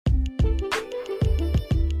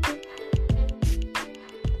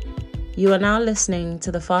You are now listening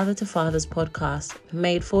to the Father to Fathers podcast,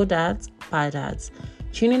 made for dads by dads.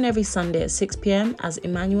 Tune in every Sunday at 6 p.m. as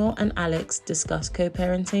Emmanuel and Alex discuss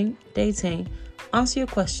co-parenting, dating, answer your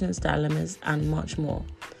questions, dilemmas, and much more.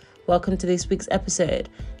 Welcome to this week's episode.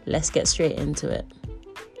 Let's get straight into it.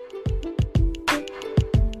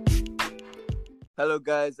 Hello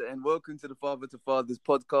guys, and welcome to the Father to Fathers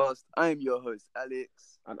podcast. I am your host,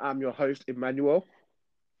 Alex. And I'm your host, Emmanuel.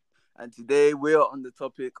 And today we are on the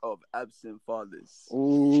topic of absent fathers.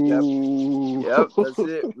 Ooh. Yep, that's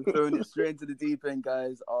it. We're throwing it straight into the deep end,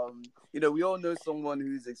 guys. We all know someone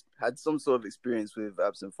who's had some sort of experience with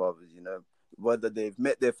absent fathers, whether they've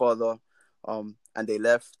met their father and they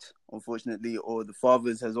left, unfortunately, or the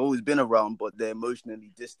fathers has always been around, but they're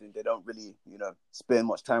emotionally distant. They don't really, spend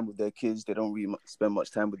much time with their kids. They don't really spend much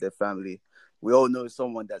time with their family. We all know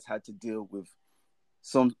someone that's had to deal with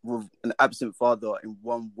an absent father in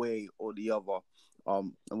one way or the other.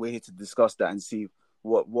 And we're here to discuss that and see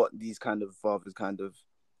what these kind of fathers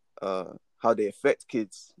how they affect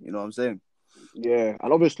kids. You know what I'm saying? Yeah,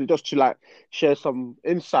 and obviously just to share some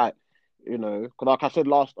insight, because like I said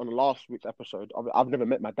on the last week's episode, I've never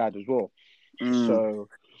met my dad as well. So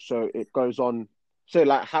it goes on. So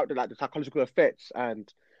how the psychological effects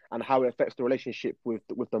and how it affects the relationship with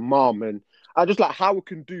the mom and just how we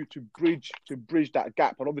can do to bridge that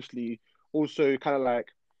gap, and obviously also kind of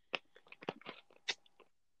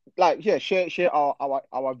share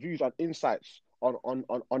our views and insights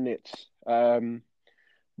on it.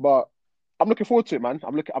 But I'm looking forward to it, man.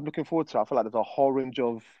 I'm looking forward to it. I feel like there's a whole range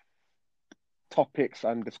of topics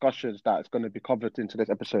and discussions that's going to be covered in today's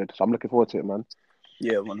episode. So I'm looking forward to it, man.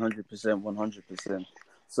 Yeah, 100%.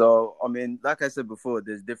 So, I mean, like I said before,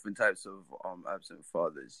 there's different types of absent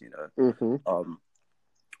fathers, Mm-hmm.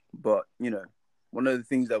 But, one of the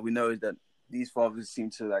things that we know is that these fathers seem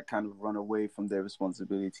to kind of run away from their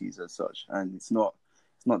responsibilities as such. And it's not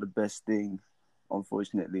the best thing,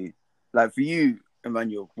 unfortunately. Like for you,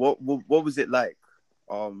 Emmanuel, what was it like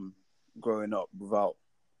growing up without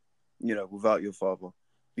your father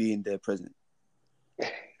being there present?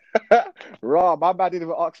 Raw, my man didn't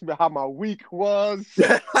even ask me how my week was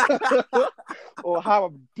or how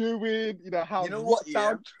I'm doing, how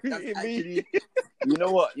sound treating me. You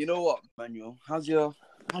know what, Manuel? How's your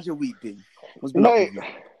week been? What's been up with you?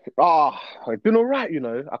 It's been all right,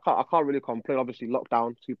 I can't really complain. Obviously,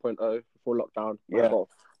 lockdown 2.0 before lockdown. Yeah.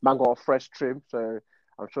 Man got a fresh trim, so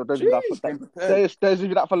I'm sure those of you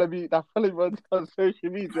that follow me on social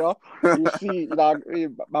media, you see,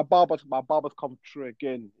 my barber's come true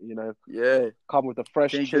again, Yeah. Come with a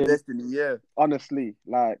fresh Change chin. your destiny, yeah. Honestly,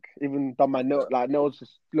 even done my nails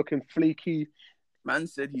just looking fleeky. Man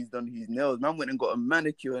said he's done his nails. Man went and got a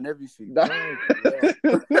manicure and everything.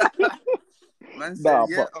 Man said,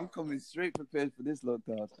 I'm coming straight prepared for this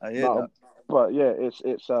lockdown. I hear that. But yeah, it's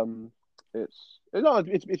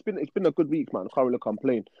been a good week, man. I can't really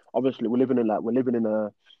complain. Obviously, we're living in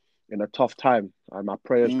a tough time, and my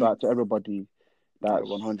prayers go out to everybody. That's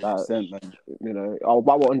 100%, man. I'll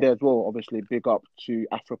on there as well. Obviously, big up to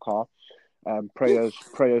Africa. Prayers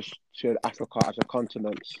to Africa as a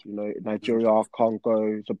continent. Nigeria,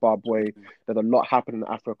 Congo, Zimbabwe. There's a lot happening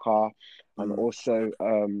in Africa, and also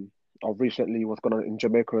recently what's going on in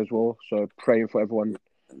Jamaica as well. So praying for everyone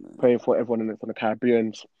in the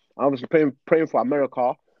Caribbean. Obviously praying for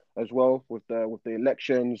America as well with the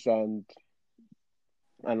elections and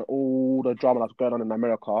all the drama that's going on in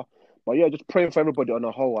America. But yeah, just praying for everybody on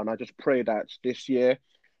the whole, and I just pray that this year,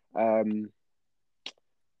 that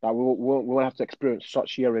we won't have to experience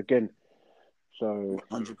such year again. So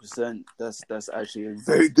 100%. That's actually a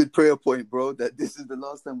very good prayer point, bro. That this is the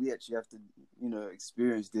last time we actually have to,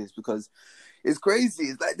 experience this, because it's crazy.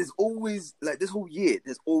 It's like there's always this whole year.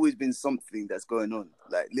 There's always been something that's going on.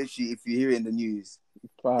 Like literally, if you hear it in the news,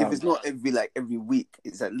 if it's not every week,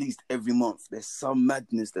 it's at least every month. There's some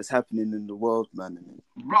madness that's happening in the world, man.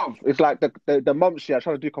 Bro, it's like the months here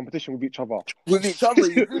trying to do competition with each other. You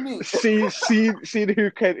feel me? see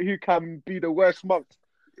who can be the worst month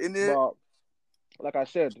in it. But like I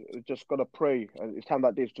said, just gotta pray, and it's time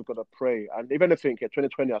like this to gotta pray. And if anything,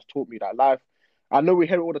 2020 has taught me that life. I know we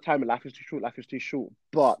hear it all the time, life is too short.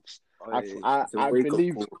 But I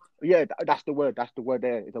believe, that's the word. That's the word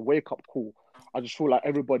there. It's a wake up call. I just feel like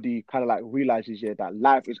everybody kind of realizes that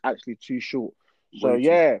life is actually too short. So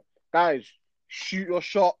guys, shoot your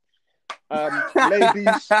shot.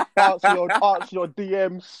 Ladies, answer your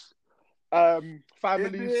DMs.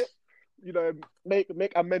 Families,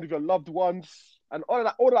 make amends with your loved ones. And all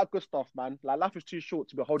that good stuff, man. Life is too short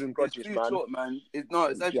to be holding grudges, man. It's too short, man.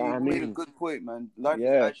 It's actually you made a good point, man. Life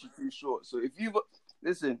is actually too short. So if you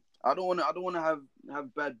listen, I don't want to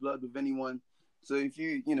have bad blood with anyone. So if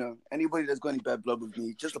you know anybody that's got any bad blood with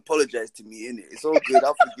me, just apologize to me. Innit? It's all good.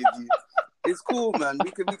 I'll forgive you. It's cool, man.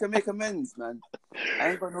 We can make amends, man. I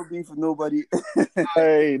ain't got no beef with nobody.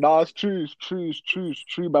 Hey, no, it's true,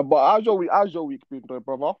 man. But how's your week been, though,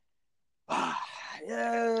 brother?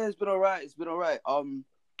 Yeah, it's been alright.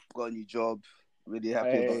 Got a new job. Really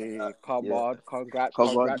happy about that. Come on, congrats.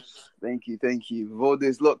 Thank you. With all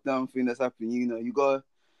this lockdown thing that's happening,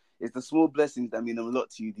 it's the small blessings that mean a lot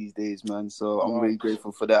to you these days, man. So I'm really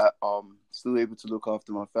grateful for that. Still able to look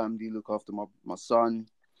after my family, look after my son.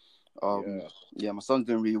 My son's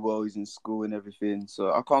doing really well. He's in school and everything,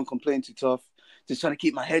 so I can't complain too tough. Just trying to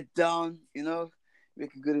keep my head down,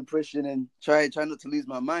 make a good impression, and try not to lose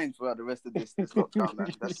my mind throughout the rest of this lockdown,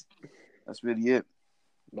 man. That's really it.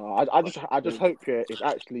 No, I just hope it's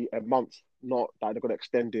actually a month, not that they're gonna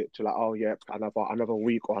extend it to another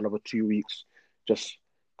week or another 2 weeks, just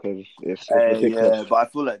because it's ridiculous. Yeah, but I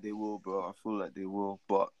feel like they will, bro.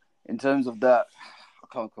 But in terms of that, I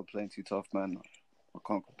can't complain too tough, man. I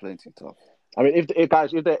can't complain too tough. I mean, if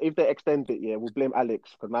they extend it, we'll blame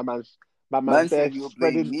Alex because my man said you'll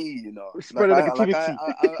blame me, spreading negativity.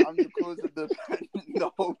 I'm the cause of the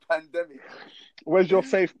whole pandemic. Where's your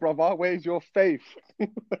faith, brother? Where's your faith?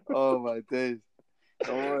 Oh my days!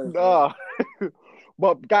 Nah.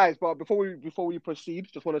 But guys, before we proceed,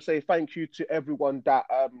 just want to say thank you to everyone that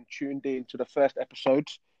tuned in to the first episode.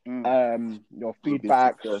 Your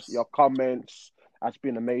feedback, your comments has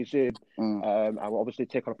been amazing. I will obviously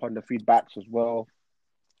take upon the feedbacks as well.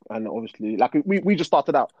 And obviously, like we just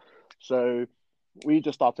started out. So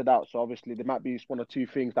obviously there might be one or two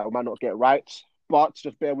things that we might not get right. But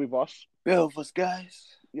just bear with us. Bear with us,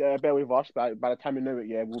 guys. Yeah, bear with us. By the time you know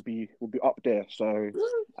it, we'll be up there. So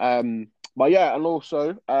but yeah, and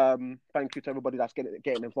also thank you to everybody that's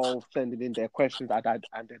getting involved, sending in their questions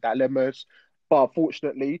and their dilemmas. But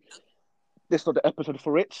unfortunately, this is not the episode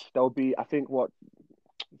for it. There will be, I think,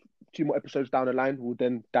 2 more episodes down the line. We'll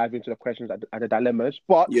then dive into the questions and the dilemmas.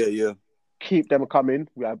 But keep them coming.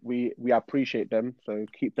 We appreciate them, so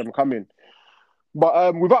keep them coming.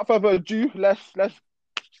 But without further ado, let's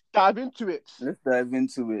dive into it.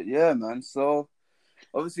 Yeah, man. So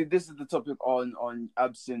obviously, this is the topic on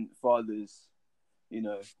absent fathers.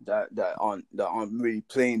 That aren't really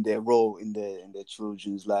playing their role in their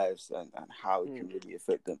children's lives and how it can really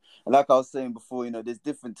affect them. And like I was saying before, there's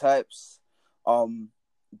different types.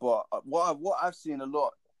 But what I've seen a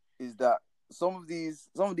lot is that some of these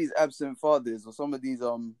absent fathers, or some of these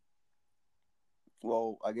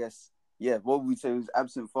what we say is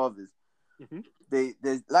absent fathers. Mm-hmm.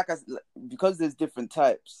 Because there's different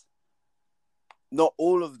types. Not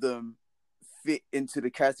all of them fit into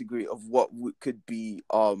the category of what could be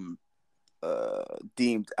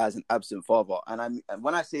deemed as an absent father. And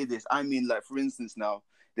when I say this, I mean, like, for instance, now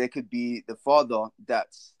there could be the father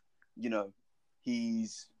that's,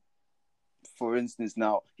 he's, for instance,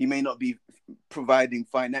 now he may not be providing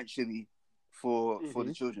financially for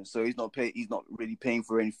the children, so he's not really paying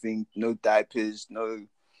for anything, no diapers, no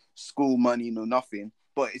school money, no nothing.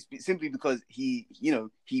 But it's simply because he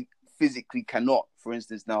physically cannot. For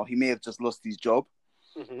instance, now he may have just lost his job,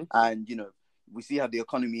 and we see how the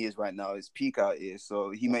economy is right now. It's peak out here,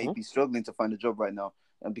 so he may be struggling to find a job right now,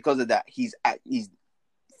 and because of that, he's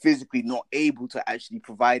physically not able to actually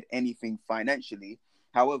provide anything financially.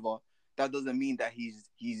 However, that doesn't mean that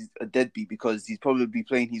he's a deadbeat, because he's probably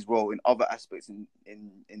playing his role in other aspects in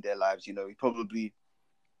their lives. It's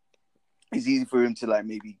easy for him to, like,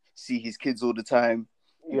 maybe see his kids all the time.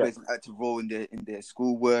 He plays an active role in their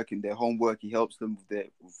schoolwork, in their homework. He helps them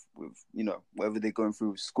with whatever they're going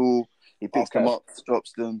through with school. He picks them up,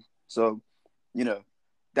 drops them. So,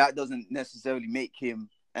 that doesn't necessarily make him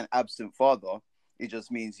an absent father. It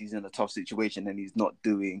just means he's in a tough situation and he's not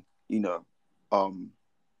doing, he's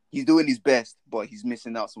doing his best, but he's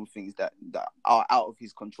missing out some things that are out of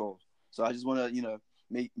his control. So I just want to,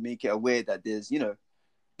 make it aware that there's,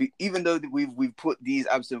 even though we've put these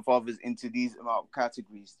absent fathers into these amount of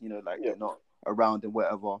categories, they're not around and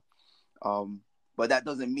whatever. But that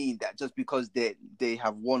doesn't mean that just because they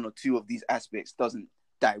have one or two of these aspects doesn't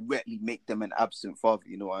directly make them an absent father.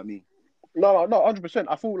 You know what I mean? No, 100%.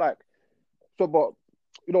 I feel like so, but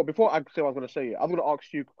before I say what I'm going to say, I'm going to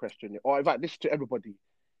ask you a question, or in fact, this is to everybody.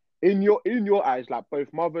 In your eyes, like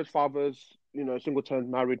both mothers, fathers,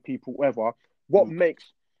 single-term, married people, whatever, what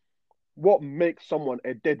makes someone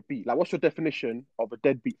a deadbeat? Like, what's your definition of a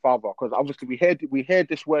deadbeat father? Because obviously we hear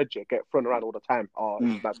this word get thrown around all the time.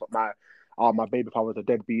 My baby father's a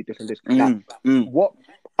deadbeat, this and this and that. What?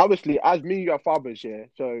 Obviously, as me and your fathers,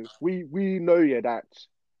 so we know that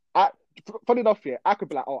funny enough, yeah, I could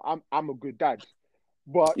be like, oh, I'm a good dad,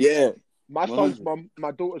 but Yeah, my son's 100. mum,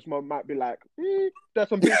 my daughter's mum might be like, there's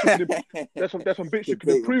some bits you can there's some bits you can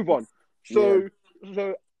Debatable. improve on. Yeah.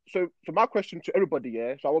 So my question to everybody,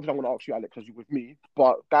 yeah. So obviously I'm going to ask you, Alex, as you're with me,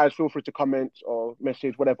 but guys, feel free to comment or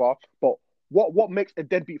message, whatever. But what makes a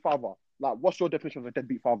deadbeat father? Like, what's your definition of a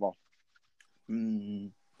deadbeat father? I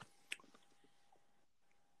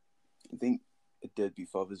think a deadbeat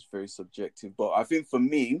father is very subjective, but I think for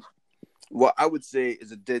me, what I would say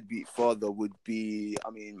is a deadbeat father would be, I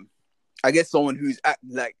mean, I guess someone who's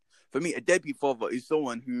like, for me, a deadbeat father is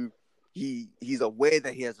someone who he's aware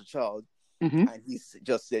that he has a child, and he's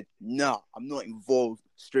just said, "Nah, I'm not involved."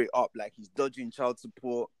 Straight up, like he's dodging child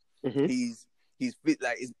support. He's fit,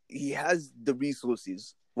 like he has the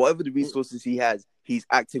resources, whatever the resources he has, he's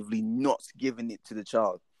actively not giving it to the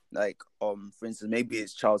child. Like, for instance, maybe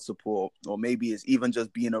it's child support, or maybe it's even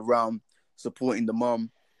just being around, supporting the mom.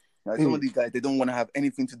 Like some of these guys, they don't want to have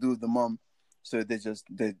anything to do with the mom, so they've just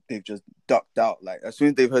ducked out. Like as soon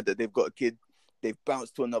as they've heard that they've got a kid, they've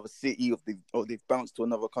bounced to another city, or they've bounced to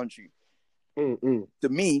another country. To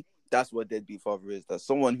me, that's what deadbeat father is. That's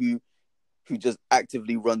someone who just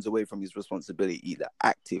actively runs away from his responsibility. That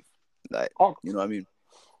active, like you know what I mean?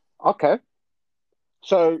 Okay.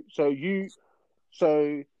 So let's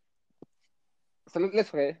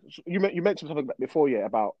say you mentioned something before, yeah,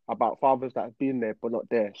 about fathers that have been there but not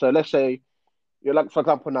there. So let's say you're like, for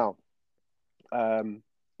example, now,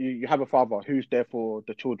 you have a father who's there for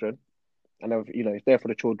the children, and he's there for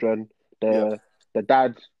the children, the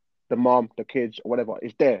dad, the mom, the kids, or whatever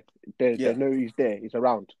is there. They know he's there, he's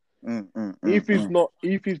around. If he's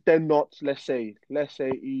then not, let's say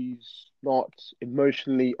he's not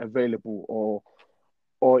emotionally available,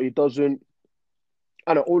 or he doesn't.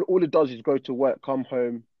 I know all it does is go to work, come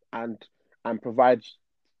home, and provides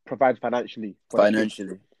financially for the kids.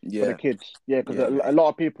 For the kids, yeah, because a lot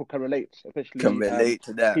of people can relate, especially to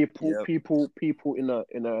that. People in a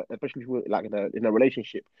especially like in a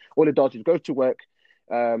relationship. All it does is goes to work,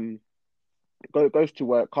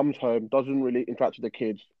 comes home, doesn't really interact with the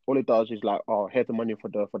kids. All it does is like, oh, here's the money for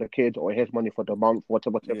the kids, or here's money for the month,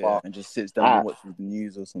 whatever. And just sits down and watches the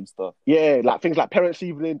news or some stuff. Yeah, like things like parents'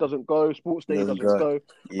 evening doesn't go, sports day doesn't go.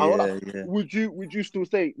 Yeah. Would you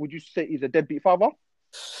say he's a deadbeat father?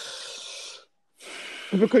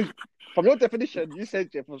 Because from your definition, you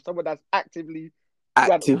said, Jeff, from someone that's actively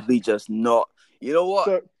just not. You know what?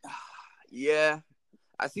 So, yeah,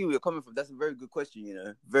 I see where you're coming from. That's a very good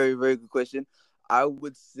question. Very, very good question. I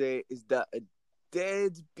would say, is that a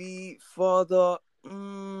deadbeat father?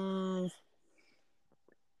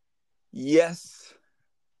 Yes,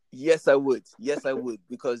 I would. Yes, I would,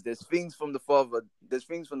 because there's things from the father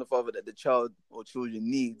that the child or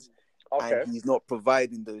children needs. And he's not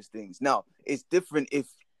providing those things. Now, it's different if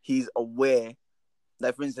he's aware.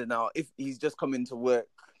 Like, for instance, now, if he's just coming to work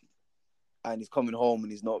and he's coming home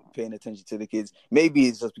and he's not paying attention to the kids, maybe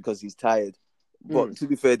it's just because he's tired. But to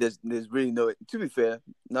be fair, there's really no... To be fair,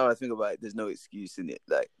 now I think about it, there's no excuse in it.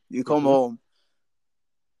 Like, you come home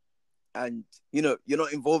and, you're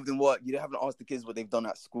not involved in what... You haven't asked the kids what they've done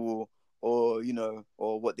at school, or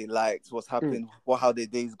or what they liked, what's happened, how their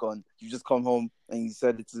day's gone. You just come home and you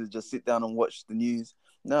decided to just sit down and watch the news.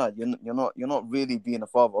 No, you're not really being a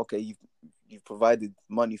father. Okay, you've provided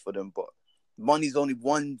money for them, but money's only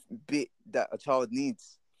one bit that a child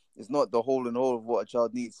needs. It's not the whole and all of what a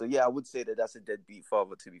child needs. So yeah, I would say that's a deadbeat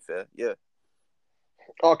father, to be fair. Yeah.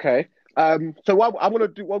 Okay. So what I'm gonna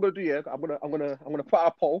do, yeah, I'm gonna put out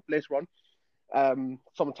a poll later on,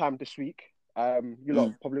 sometime this week. You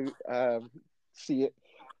lot probably see it.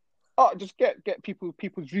 Just get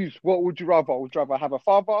people's views. What would you rather? Would you rather have a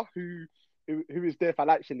father who is there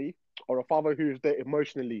financially, or a father who is there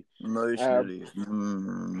emotionally?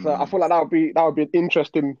 So I feel like that would be an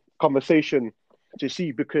interesting conversation to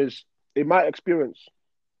see, because in my experience.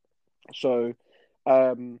 So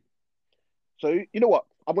you know what?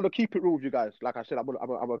 I'm gonna keep it real with you guys. Like I said, I'm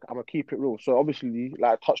gonna keep it real. So obviously,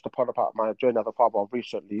 like I touched upon about my journey as a father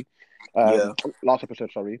recently, last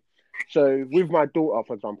episode, sorry. So with my daughter,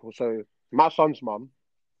 for example, so my son's mum,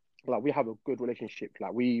 like we have a good relationship.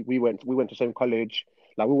 Like we went to the same college.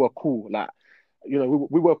 Like we were cool. Like we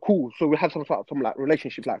were cool. So we had some like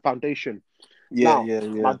relationship, like foundation. Yeah.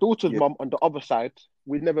 My daughter's mum on the other side,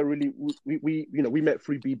 we never really we met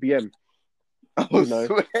through BBM. Swear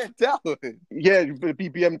down. Yeah,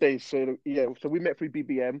 BBM days. So yeah, so we met through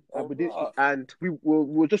BBM, and we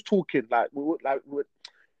were just talking. Like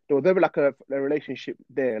there was never like a relationship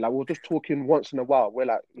there. Like we were just talking once in a while. We're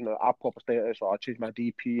like, I'll pop a status or I'll change my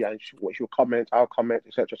DP and she'll comment, I'll comment,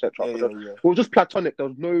 etc., etc. Yeah. It was just platonic. There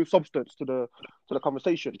was no substance to the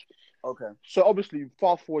conversation. Okay. So obviously,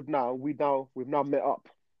 fast forward now, we've now met up.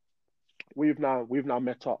 We've now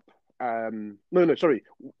met up. No, sorry.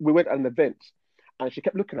 We went at an event. And she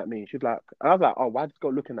kept looking at me. She's like, and I was like, oh, why this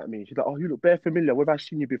girl looking at me? She's like, oh, you look very familiar. Where have I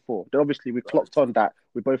seen you before? Then obviously we clocked on that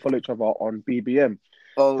we both follow each other on BBM.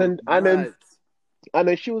 Oh, and then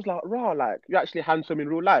she was like, rah, like you're actually handsome in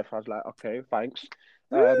real life. I was like, okay, thanks.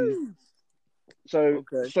 So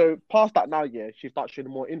past that now, yeah, she starts showing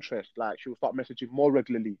more interest. Like she'll start messaging more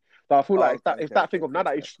regularly. So I feel like it's that thing of now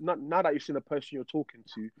that you've seen a person you're talking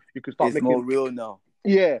to, you can start making more real now.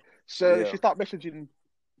 Yeah. So she start messaging.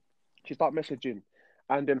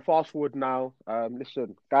 And then fast forward now,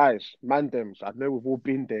 listen, guys, mandems, I know we've all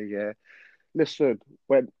been there, yeah. Listen,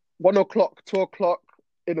 when 1 o'clock, 2 o'clock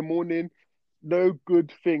in the morning, no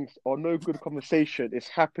good things or no good conversation is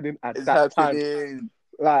happening at that time.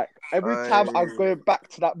 Like, every time I'm going back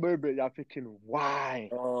to that moment, I'm thinking, why?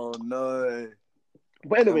 Oh, no.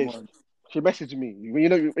 But anyways, she messaged me. When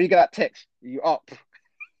you get that text, you up.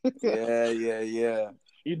 Yeah.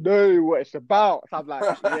 You know what it's about. So I'm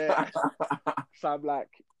like,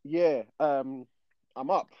 yeah. I'm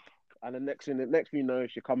up. And the next thing you know,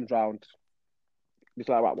 she comes round. It's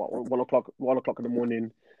like what 1 o'clock in the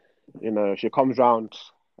morning. She comes round,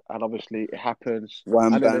 and obviously it happens.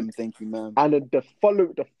 Thank you, man. And then the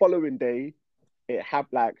following day, she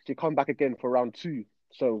comes back again for round 2.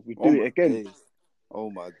 So we do it again. Days.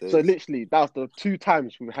 Oh my days! So literally, that's the 2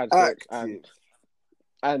 times we've had sex,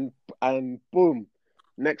 and boom.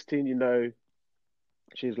 Next thing you know,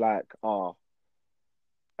 she's like,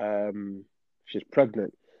 she's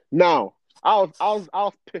pregnant. Now, I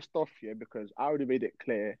was pissed off here because I already made it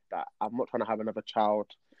clear that I'm not trying to have another child.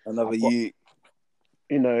 How am I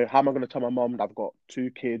going to tell my mom that I've got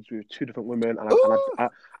 2 kids with 2 different women and I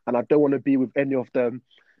don't want to be with any of them.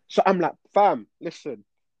 So I'm like, fam, listen,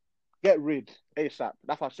 get rid ASAP.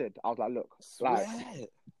 That's what I said. I was like, look,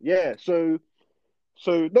 yeah. So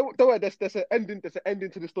don't worry. There's an ending. There's an ending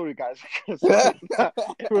to the story, guys. It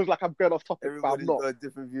feels like I'm going off topic. Everybody's but I'm not. got a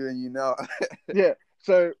different view than you now. Yeah.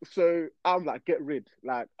 So I'm like, get rid.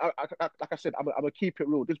 Like I said, I'm gonna keep it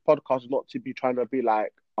real. This podcast is not to be trying to be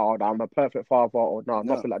like, oh, no, I'm a perfect father, or no,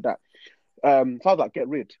 nothing like that. So I was like, get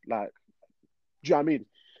rid. Like, do you know what I mean?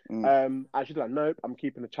 And she's like, nope, I'm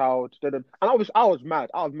keeping the child. And I was mad.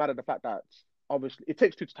 I was mad at the fact that obviously it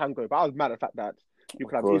takes 2 to tango, but I was mad at the fact that you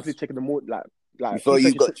could have easily taken the more like. So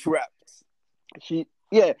you got trapped. She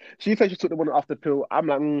said she took the one after pill. I'm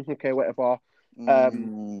like, okay, whatever.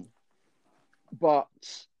 But but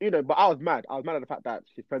I was mad. I was mad at the fact that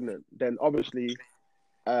she's pregnant. Then obviously,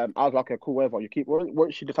 I was like, okay, cool, whatever. You keep.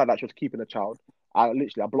 Once she decided that she was keeping a child, I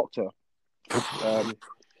blocked her. I blocked her.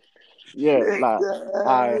 Was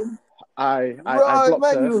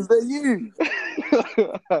that you?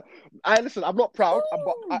 Listen. I'm not proud.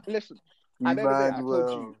 Listen. At the end of the day, I told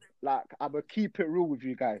you. Like, I'm gonna keep it real with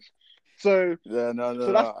you guys. So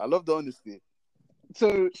no. I love the honesty.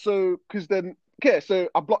 So because then, so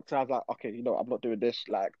I blocked her. I was like, okay, I'm not doing this.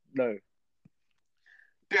 Like, no.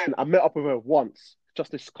 Then I met up with her once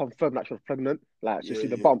just to confirm that she was pregnant. Like, to see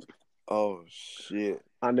the bump. Oh shit.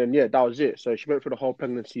 And then that was it. So she went through the whole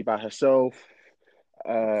pregnancy by herself.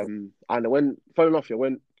 And when not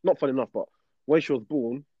funny enough, but when she was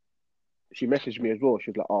born, she messaged me as well.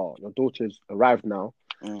 She was like, "Oh, your daughter's arrived now."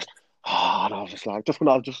 And I was just like, just when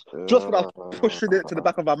I was pushing it to the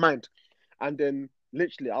back of my mind, and then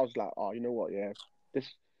literally I was like, "Oh, you know what? Yeah,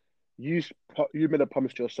 you made a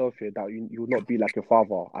promise to yourself here that you will not be like your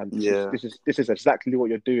father, and this is exactly what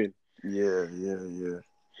you're doing." Yeah.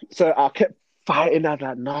 So I kept fighting. I was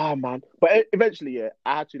like, "Nah, man." But eventually,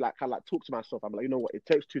 I had to kind of talk to myself. I'm like, you know what? It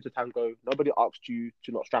takes 2 to tango. Nobody asked you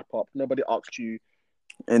to not strap up. Nobody asked you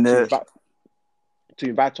to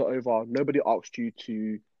invite her over. Nobody asked you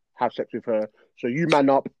to have sex with her. So you man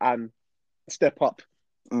up and step up.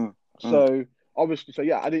 So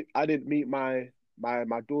obviously, I didn't meet my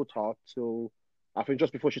daughter till I think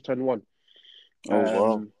just before she turned 1.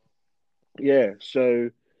 Wow. Yeah.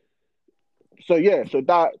 So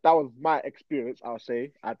that was my experience. I'll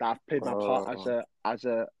say I've played my part as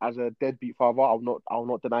a deadbeat father. I'll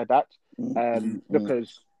not deny that.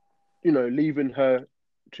 Because leaving her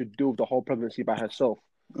to deal with the whole pregnancy by herself,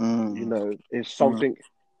 is something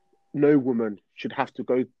no woman should have to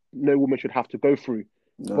go through.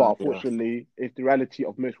 But unfortunately, it's the reality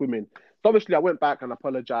of most women. So obviously, I went back and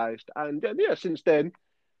apologized, and since then,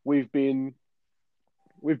 we've been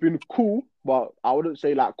cool. But I wouldn't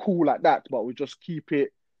say like cool like that. But we just keep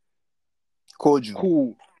it cordial.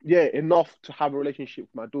 cool, enough to have a relationship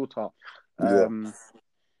with my daughter. Yeah.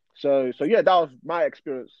 So yeah, that was my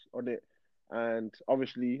experience on it, and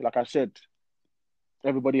obviously, like I said,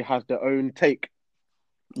 everybody has their own take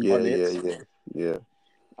on it. Yeah.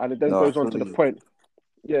 And it then No, I goes on feel to the you. point.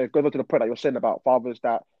 Yeah, it goes on to the point that you're saying about fathers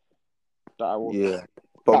that were Yeah.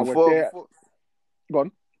 But that were there. before Go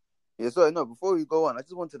on. yeah, sorry, no, before we go on, I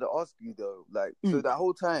just wanted to ask you though, like, so Mm. that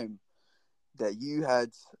whole time that you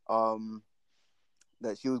had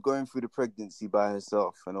that she was going through the pregnancy by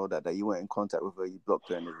herself and all that you weren't in contact with her, you blocked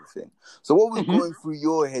her and everything. So what was going through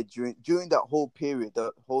your head during that whole period,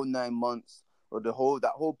 the whole 9 months, or that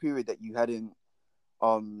whole period that you hadn't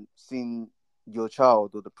seen your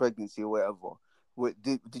child or the pregnancy or whatever?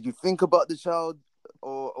 Did you think about the child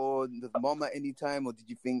or the mom at any time, or did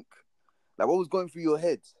you think, like, what was going through your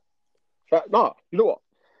head? No, you know what?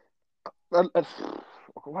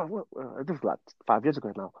 This was like 5 years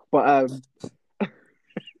ago now. But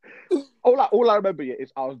all I remember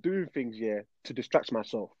is I was doing things to distract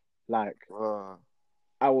myself. Like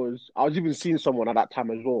I was even seeing someone at that time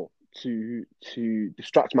as well to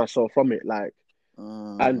distract myself from it. Like,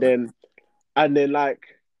 and then I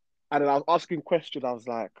was asking questions. I was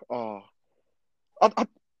like, oh, I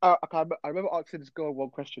remember asking this girl one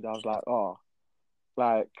question. I was like, oh,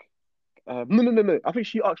 like, no. I think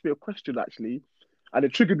she asked me a question actually, and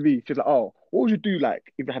it triggered me. She's like, oh, what would you do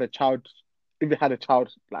like if you had a child? If you had a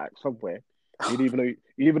child like somewhere, you didn't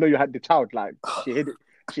even know you had the child. Like she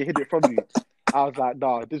hid it from you. I was like,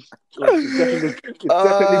 no, it's definitely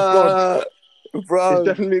God. Bro, it's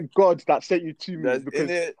definitely God that sent you to me. That's because in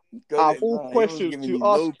it. I have all questions to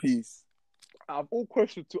ask. No peace. I have all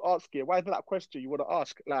questions to ask you. Why is that question you want to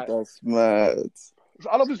ask? Like, that's mad. So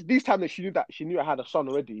I love this time that she knew I had a son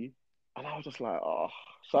already, and I was just like, oh.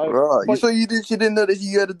 So, right. So she didn't know that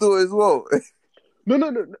you had a daughter as well.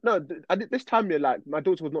 No. I did this time. Like my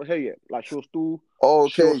daughter was not here yet. Like she was still. Oh,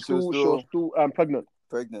 okay. She was still pregnant.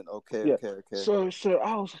 Pregnant. Okay. Yeah. Okay. So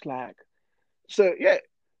I was just like, yeah.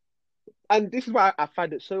 And this is why I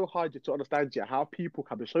find it so hard to understand how people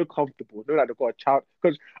can be so comfortable knowing that they've got a child.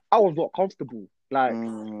 Because I was not comfortable. Like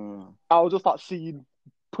I was just like seeing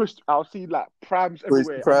I was seeing like prams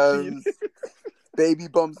everywhere. Prams, baby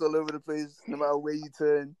bumps all over the place, no matter where you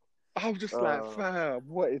turn. I was just like, fam,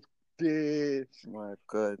 what is this? My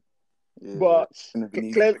God. Yeah, but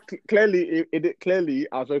clearly,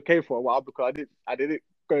 I was okay for a while because I didn't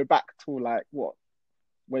go back to like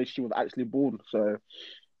when she was actually born. So,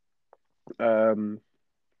 and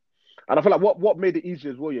I feel like what made it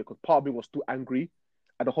easier as well, because part of me was still angry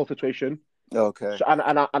at the whole situation. Okay. So, and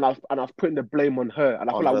I was putting the blame on her, and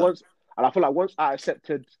I feel like once I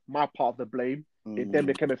accepted my part of the blame, it then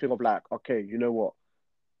became a thing of like, okay, you know what,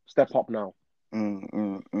 step up now.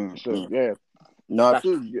 So yeah. No, I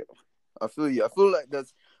feel you. I feel like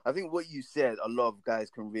I think what you said, a lot of guys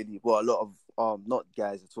can really, a lot of not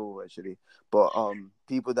guys at all actually, but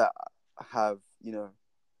people that have,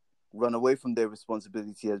 run away from their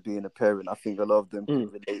responsibility as being a parent, I think a lot of them can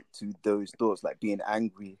relate to those thoughts, like being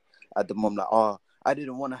angry at the mom, like, I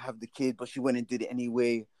didn't want to have the kid, but she went and did it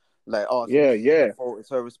anyway. Like, it's her fault, it's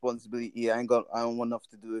her responsibility. I don't want enough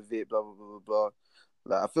to do with it, blah blah blah blah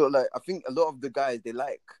blah. Like I think a lot of the guys, they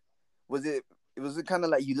like, was it kind of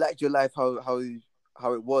like you liked your life how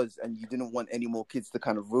it was, and you didn't want any more kids to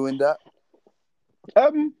kind of ruin that? I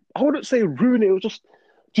wouldn't say ruin it. It was just,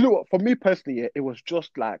 do you know what? For me personally, it was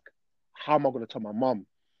just like, how am I going to tell my mom?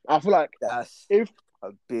 I feel like that's a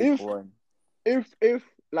big one. If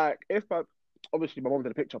obviously my mom's in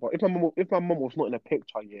the picture, but if my mom was not in the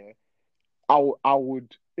picture,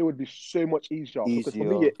 it would be so much easier. Because for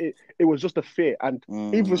me, it was just a fear, and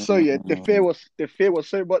even so, the fear was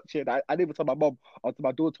so much that I didn't even tell my mom or to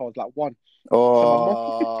my daughter. I was like one.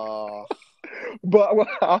 Oh, but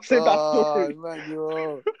I'll save that story.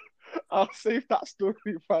 Man, I'll save that story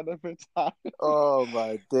for another time. Oh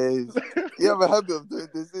my days! You have a habit of doing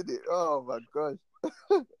this, isn't it? Oh my gosh.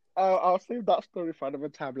 I'll save that story for another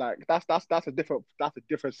time. Like that's a different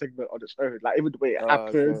segment on its own. Like even the way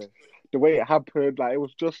it happened, like it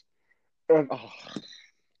was just.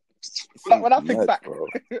 Like when I think back,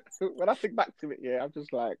 when I think back to it, I'm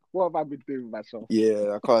just like, what have I been doing with myself?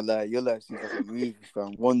 Yeah, I can't lie. Your life seems like a movie,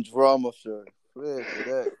 fam. One drama show. For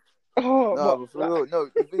that. But for real, no.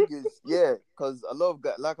 The thing is, because a lot of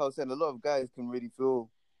guys, like I was saying, a lot of guys can really feel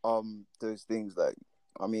those things. Like,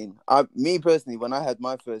 I mean, me personally, when I had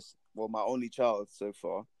my only child so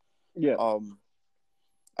far,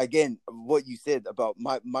 again, what you said about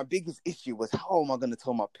my biggest issue was, how am I going to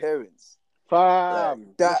tell my parents?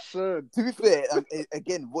 Fam, that. listen. To be fair,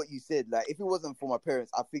 again, what you said, like if it wasn't for my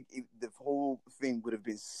parents, I think the whole thing would have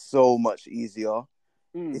been so much easier.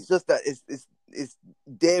 It's just that it's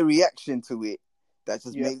their reaction to it that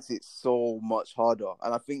just makes it so much harder.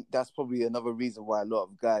 And I think that's probably another reason why a lot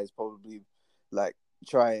of guys probably like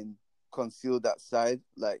try and conceal that side.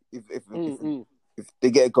 Like if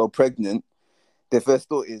they get a girl pregnant, their first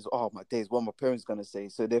thought is, oh my days, what are my parents gonna say?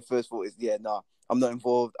 So their first thought is, yeah, nah, I'm not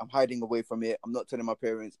involved. I'm hiding away from it. I'm not telling my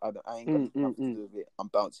parents. I ain't got nothing to do with it. I'm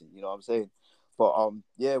bouncing. You know what I'm saying? But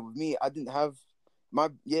yeah, with me, I didn't have my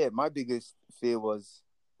biggest fear was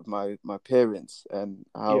my parents and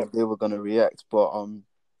how they were gonna react. But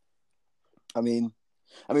I mean,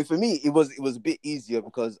 for me, it was a bit easier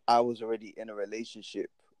because I was already in a relationship.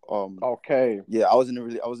 Okay. Yeah, I was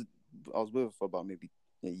with her for about maybe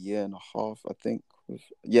a year and a half, I think.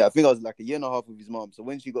 I think I was like a year and a half with his mom. So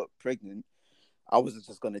when she got pregnant, I wasn't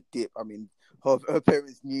just gonna dip. I mean, her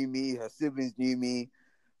parents knew me, her siblings knew me,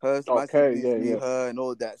 my siblings knew her, and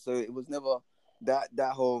all that. So it was never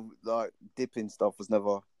that whole like dipping stuff was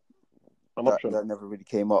never that never really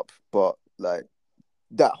came up. But like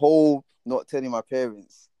that whole not telling my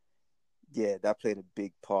parents, yeah, that played a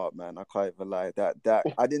big part, man. I can't even lie. That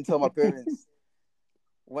I didn't tell my parents.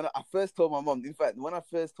 When I first told my mom, in fact, when I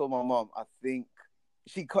first told my mom, I think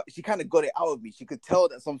she kind of got it out of me. She could tell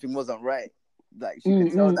that something wasn't right. Like she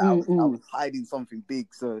could tell that I was hiding something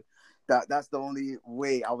big. So that's the only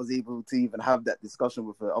way I was able to even have that discussion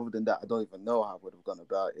with her. Other than that, I don't even know how I would have gone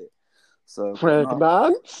about it. So pregnant?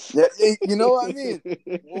 Yeah, you know what I mean?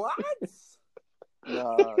 What?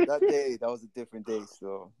 Nah, that was a different day.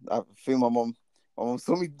 So I feel my mom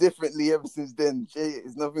saw me differently ever since then.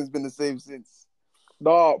 Nothing's been the same since.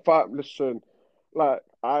 No, but listen, like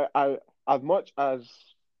I as much as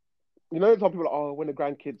some people are, when the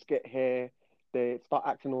grandkids get here, they start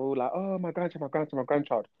acting all like, oh, my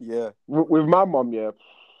grandchild. Yeah. With my mom, yeah,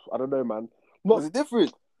 I don't know, man. Was it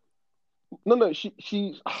different? No,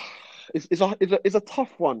 she's it's a tough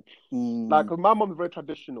one. Like, 'cause my mom's very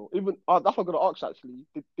traditional. Even that's what I'm gonna ask actually.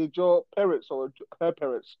 Did your parents or her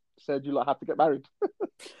parents said you have to get married?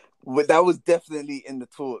 But that was definitely in the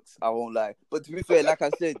talks. I won't lie. But to be fair, like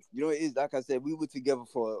I said, it is like I said, we were together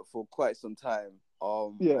for quite some time.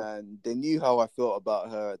 And they knew how I felt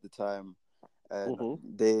about her at the time, and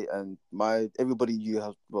everybody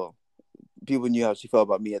knew people knew how she felt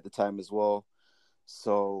about me at the time as well.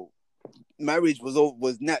 So marriage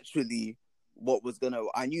was naturally what was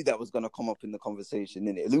I knew that was gonna come up in the conversation,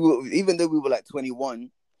 innit? Even though we were like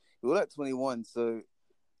 21, so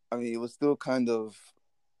I mean, it was still kind of,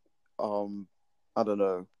 I don't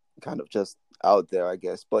know, kind of just out there, I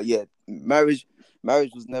guess. But yeah, marriage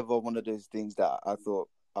was never one of those things that I thought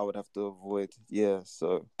I would have to avoid. Yeah.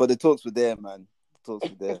 So, but the talks were there, man. The talks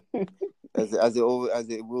were there, as it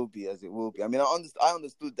will be. I mean, I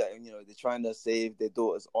understood that, they're trying to save their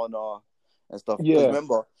daughter's honor and stuff. Yeah. Because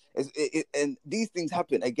remember, and these things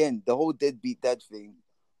happen again. The whole deadbeat dad thing.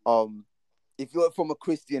 If you're from a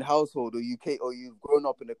Christian household or you've grown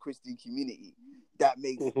up in a Christian community, that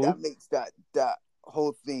makes that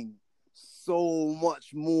whole thing so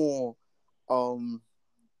much more.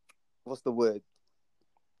 What's the word?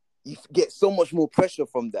 You get so much more pressure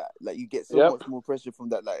from that. Like you get so much more pressure from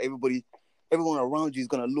that. Like everyone around you is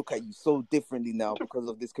gonna look at you so differently now because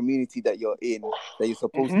of this community that you're in, that you're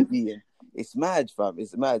supposed to be in. It's mad, fam.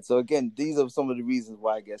 It's mad. So again, these are some of the reasons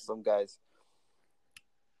why I guess some guys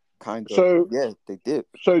they did.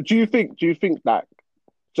 So do you think that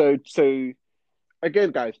so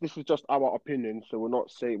again, guys, this is just our opinion, so we're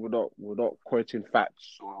not quoting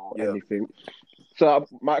facts or anything. So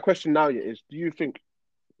my question now is, do you think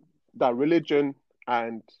that religion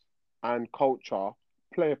and culture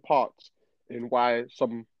play a part in why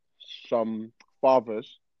some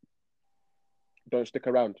fathers don't stick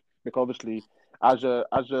around? Because obviously, as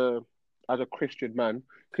a Christian man,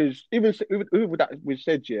 because even with that we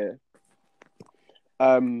said, so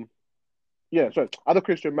as a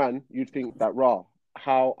Christian man, you'd think that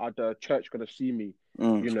how are the church gonna see me?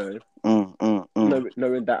 Knowing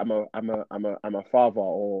that I'm a father,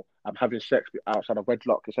 or I'm having sex outside of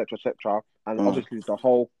wedlock, etc., and obviously the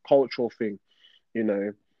whole cultural thing.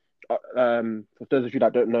 For those of you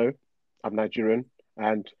that don't know, I'm Nigerian,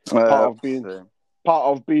 and part of being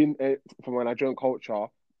from a Nigerian culture,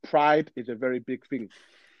 pride is a very big thing.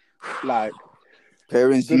 Like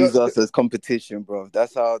parents use us as competition, bro.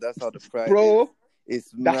 That's how the pride is.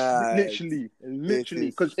 It's mad. Literally,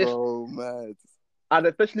 because it's so mad. And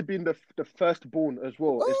especially being the firstborn as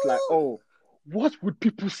well, it's like, what would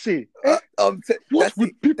people say? What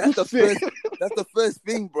would people say? That's the first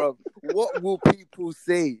thing, bro. What will people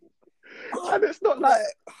say? And it's not like,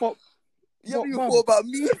 but you haven't even thought about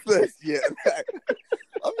me first yet. Like,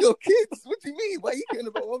 I'm your kids. What do you mean? Why are you caring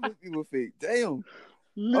about what other people think? Damn.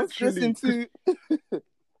 Literally. I'm stressing too.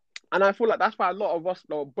 And I feel like that's why a lot of us,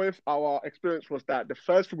 both our experience was that the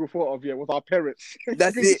first thing we thought of was our parents.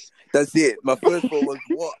 That's it. My first thought was,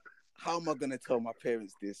 what? How am I going to tell my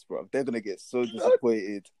parents this, bro? They're going to get so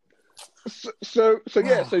disappointed. So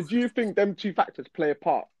do you think them two factors play a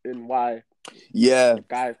part in why? Yeah.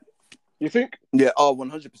 Guys, you think? Yeah,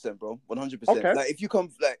 100%, bro. 100%. Okay. Like, if you come,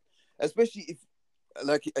 like, especially if,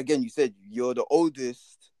 like, again, you said you're the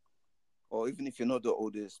oldest, or even if you're not the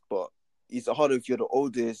oldest, but it's harder if you're the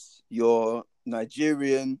oldest, you're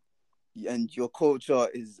Nigerian, and your culture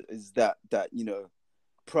is that, you know,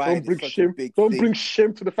 pride is such a big thing. Don't bring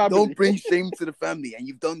shame to the family. Don't bring shame to the family. And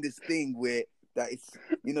you've done this thing where that it's,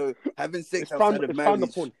 you know, having sex outside of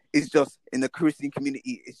marriage is just, in the Christian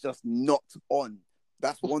community, it's just not on.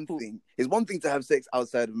 That's one thing. It's one thing to have sex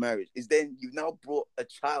outside of marriage. It's then you've now brought a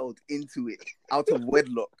child into it out of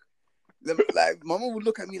wedlock. Like, my mom would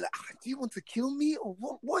look at me like, do you want to kill me? Or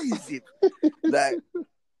what is it? Like,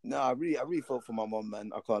 no, I really felt for my mom,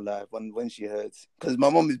 man. I can't lie. When she heard, because my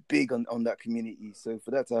mom is big on that community. So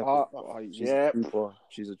for that to happen,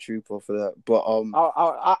 she's a trooper for that. But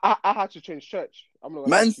I had to change church.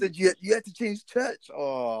 Man said you had to change church.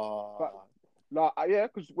 Oh, yeah,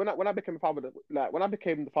 because when I became a father, when I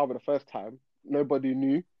became the father the first time, nobody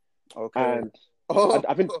knew. Okay. And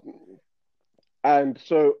I think. And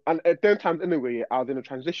at them times anyway, I was in a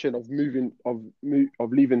transition of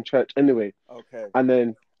leaving church anyway. Okay.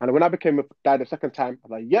 And when I became a dad the second time, I was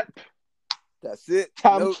like, yep. That's it.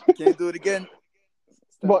 Nope, can't do it again.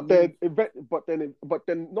 But then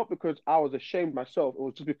not because I was ashamed myself, it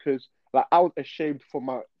was just because like I was ashamed for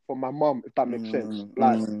my mom, if that makes sense.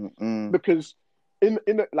 Like because in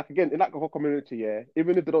that whole community, yeah,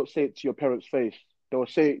 even if they don't say it to your parents' face, they'll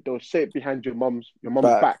say it behind your mom's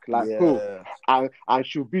back, like, yeah. And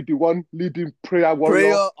she'll be the one leading prayer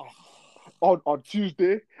on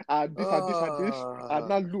Tuesday, and this and this and this, and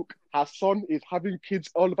now look, her son is having kids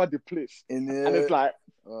all over the place, and it's like,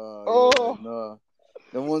 no.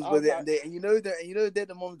 The ones where they're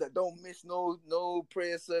the moms that don't miss no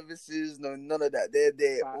prayer services, none of that. They're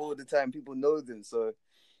there all the time. People know them, so it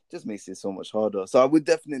just makes it so much harder. So I would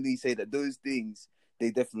definitely say that those things, they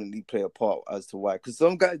definitely play a part as to why. Because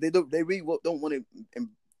some guys, they really don't want to,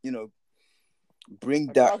 you know, bring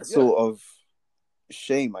that sort of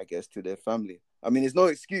shame, I guess, to their family. I mean, it's no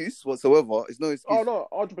excuse whatsoever. It's no excuse. Oh no,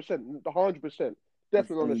 100%, 100%.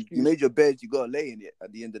 Definitely not an excuse. You made your bed, you gotta lay in it.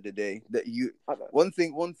 At the end of the day, one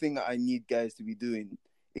thing I need guys to be doing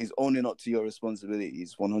is owning up to your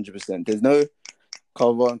responsibilities. 100%. There's no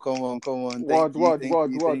come on. What?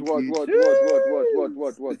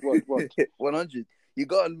 100. You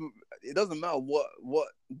got. It doesn't matter what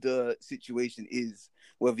the situation is,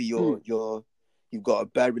 whether you've got a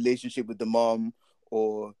bad relationship with the mom,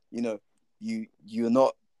 or you know you're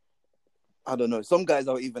not. I don't know. Some guys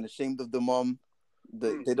are even ashamed of the mom.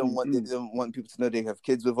 They don't want people to know they have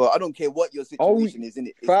kids with her. I don't care what your situation is in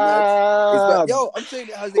it. It's like, yo, I'm saying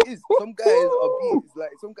it as it is. Some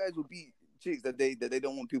guys will beat chicks that they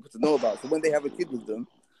don't want people to know about. So when they have a kid with them,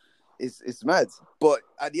 it's mad. But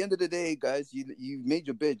at the end of the day, guys, you made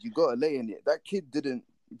your bed. You gotta lay in it. That kid didn't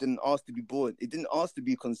ask to be born. It didn't ask to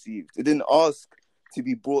be conceived. It didn't ask to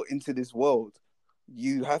be brought into this world.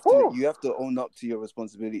 You have to own up to your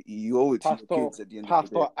responsibility. You owe it to your kids at the end of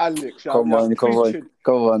the day. Pastor Alex, come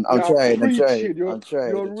on. I'm trying. You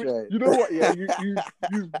know what? Yeah,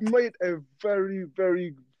 you've made a very,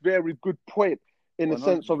 very, very good point in the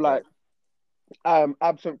sense of like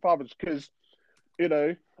absent fathers, because you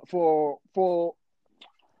know because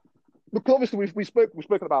obviously we've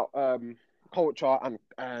spoken about culture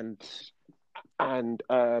and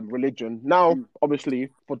religion. Now, obviously,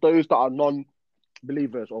 for those that are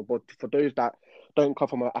non-believers, but for those that don't come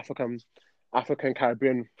from an African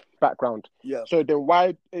Caribbean background, yeah. So then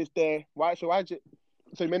why is it?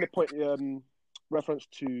 So you made a point reference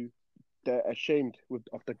to the ashamed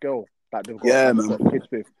of the girl that they've got kids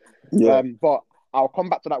with. Yeah. But I'll come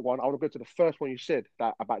back to that one. I want to go to the first one you said,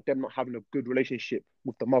 that about them not having a good relationship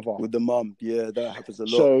with the mother. With the mom, yeah, that happens a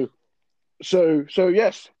lot. So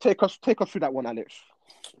yes, take us through that one, Alex.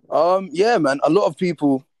 Yeah, man. A lot of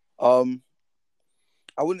people. I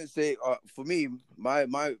wouldn't say for me,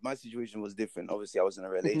 my situation was different. Obviously, I was in a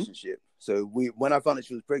relationship. Mm-hmm. So when I found out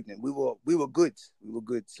she was pregnant, we were good. We were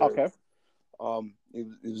good. So, okay. It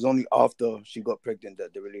was only after she got pregnant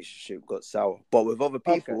that the relationship got sour. But with other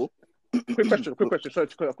people. Okay. Quick question. Sorry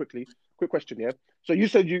to cut off quickly. Quick question, yeah. So you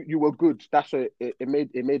said you were good. That's it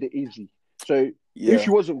made it easy. So Yeah. if she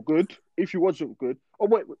wasn't good, oh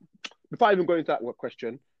wait, before I even go into that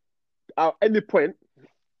question, at any point,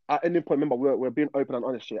 remember we're being open and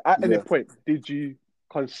honest here. At any Yeah. point, did you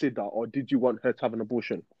consider or did you want her to have an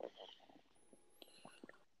abortion?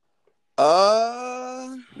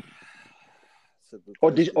 That's a good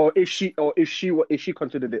question. Or if she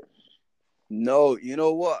considered it? No, you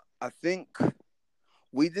know what? I think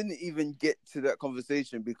we didn't even get to that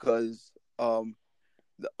conversation because our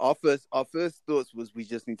first thoughts was we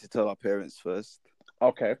just need to tell our parents first.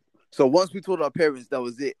 Okay. So once we told our parents, that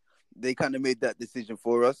was it. They kind of made that decision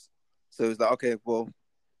for us. So it was like, okay, well,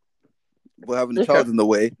 we're having a child in the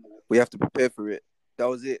way. We have to prepare for it. That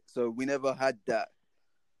was it. So we never had that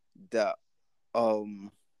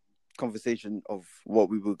conversation of what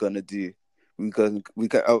we were gonna do.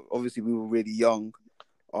 Obviously we were really young.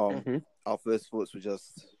 Our first thoughts were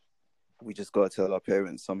we just gotta tell our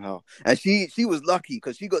parents somehow. And she was lucky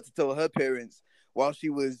because she got to tell her parents while she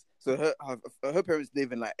was her parents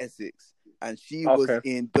live in like Essex and she was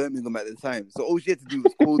in Birmingham at the time. So all she had to do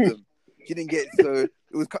was call them. She didn't get it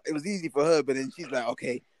was easy for her, but then she's like,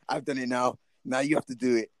 okay, I've done it now. Now you have to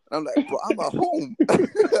do it. And I'm like, but I'm at home.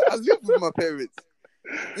 I live with my parents.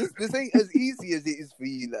 This ain't as easy as it is for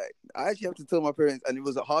you. Like, I actually have to tell my parents, and it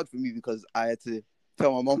was hard for me because I had to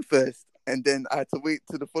tell my mom first, and then I had to wait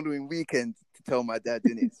till the following weekend to tell my dad,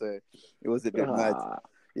 didn't it? So it was a bit mad.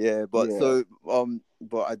 Yeah, but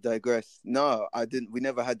but I digress. No, I didn't. We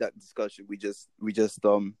never had that discussion. We just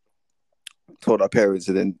told our parents,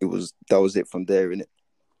 and then that was it from there, innit?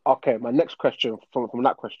 Okay, my next question from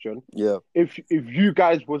that question. Yeah. If you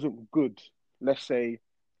guys wasn't good, let's say,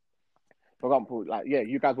 for example, like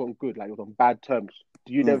you guys weren't good, like it was on bad terms.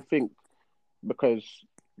 Do you then think because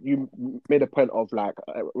you made a point of like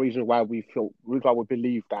a reason why we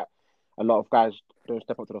believe that a lot of guys don't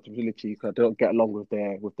step up to the responsibility because they don't get along with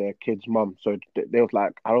their kid's mum. So they was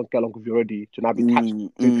like, I don't get along with you already. So now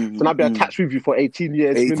be attached with you for 18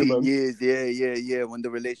 years 18 minimum. years, yeah. When the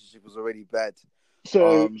relationship was already bad.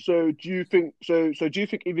 So do you think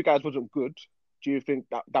if you guys wasn't good, do you think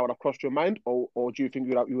that would have crossed your mind, or do you think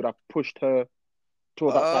you would have pushed her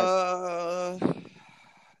towards that side?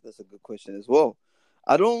 That's a good question as well.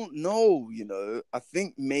 I don't know. I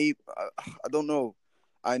think maybe I don't know.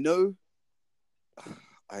 I know.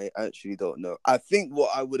 I actually don't know. I think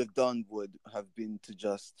what I would have done would have been to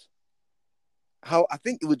I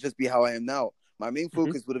think it would just be how I am now. My main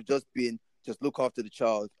focus would have just been just look after the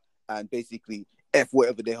child and basically F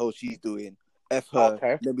whatever the hell she's doing. F her.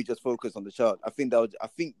 Okay. Let me just focus on the child. I think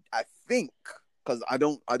because I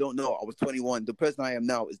don't know. I was 21. The person I am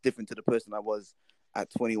now is different to the person I was at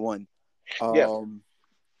 21. I'm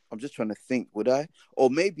just trying to think. Would I? Or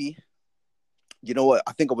maybe, you know what?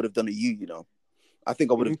 I think I would have done I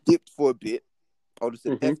think I would have dipped for a bit. I would have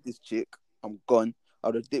said, F this chick. I'm gone. I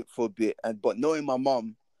would have dipped for a bit. But knowing my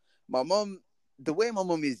mom, the way my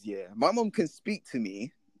mom is, my mom can speak to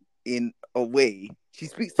me in a way. She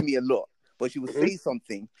speaks to me a lot. But she will say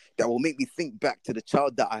something that will make me think back to the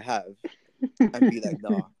child that I have and be like,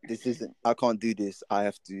 nah, I can't do this. I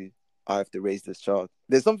have to raise this child.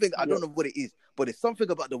 There's something, I don't know what it is, but it's something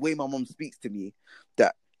about the way my mom speaks to me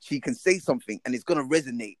that she can say something and it's going to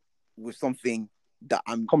resonate with something that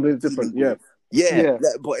I'm completely different. Yeah.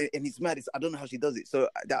 But it's mad. I don't know how she does it. So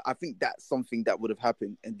I think that's something that would have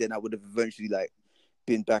happened. And then I would have eventually like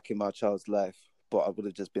been back in my child's life, but I would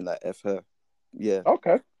have just been like, F her. Yeah.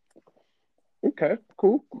 Okay,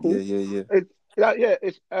 cool. Yeah.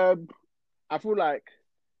 It's I feel like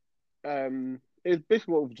it's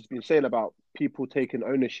basically what we've just been saying about people taking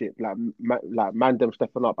ownership, like them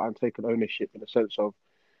stepping up and taking ownership in the sense of,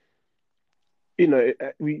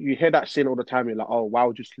 you hear that saying all the time. You're like, oh, why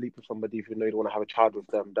would you sleep with somebody if you know you don't want to have a child with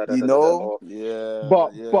them? But it's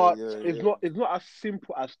not as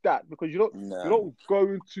simple as that because you're not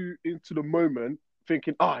going into the moment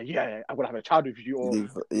thinking, I'm gonna have a child with you,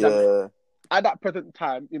 or at that present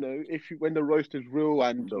time, when the roast is real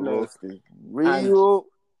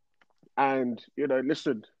and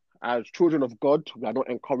listen, as children of God, we are not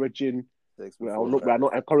encouraging sex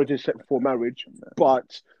before marriage,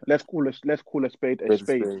 but let's call a spade a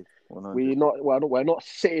spade. We're not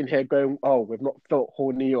sitting here going, oh, we've not felt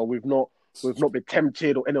horny or we've not been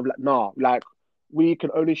tempted or any of that. Nah, like we can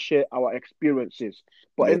only share our experiences.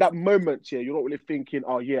 But in that moment, you're not really thinking,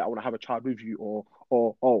 oh yeah, I want to have a child with you, or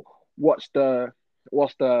oh, what's it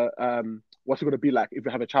going to be like if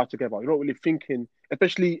we have a child together? You're not really thinking,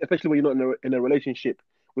 especially when you're not in a relationship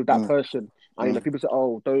with that person. And people say,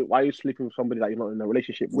 oh, why are you sleeping with somebody that you're not in a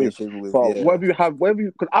relationship with? But whether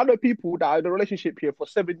you, because I know people that are in a relationship here for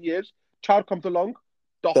 7 years, child comes along,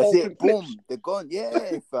 the That's whole it. thing Boom, flips. thing gone.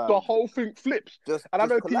 Yeah, fam. The whole thing flips. And I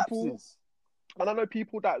know collapses.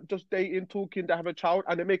 people that just dating, talking, that have a child,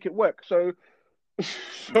 and they make it work. So,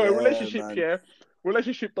 Yeah, a relationship, man.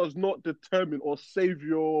 relationship does not determine or save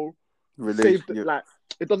your Relationship. like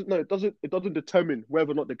it doesn't. No, it doesn't determine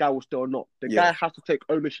whether or not the guy will stay or not. The Yeah. guy has to take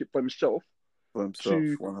ownership for himself. For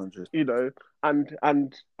himself, 100.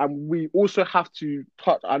 And we also have to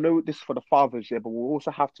touch. I know this is for the fathers, yeah, but we'll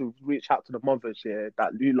also have to reach out to the mothers, yeah,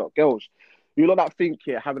 that you lot girls, you lot that think,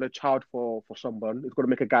 yeah, having a child for someone is going to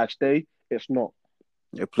make a guy stay. It's not.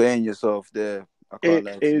 You're playing yourself there. I can't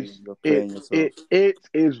lie to you. You're playing yourself. It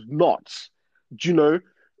is not. Do you know?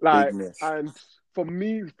 Like, Bigness. and for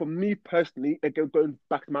me personally, again, going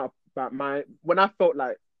back to my when I felt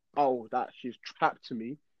like, oh, that she's trapped to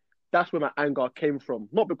me, that's where my anger came from.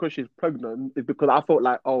 Not because she's pregnant, it's because I felt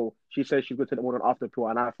like, oh, she said she's going to take the morning after pill,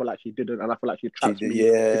 and I feel like she didn't, and I feel like she trapped me,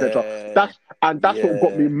 etc. That's what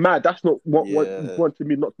got me mad. That's not what wanted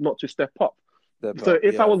me not to step up. So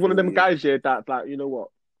if I was one of them guys here that, like, you know what,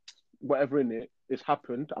 whatever in it, it's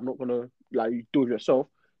happened, I'm not gonna, like, you do it yourself.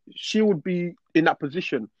 She would be in that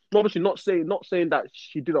position. Obviously, not saying that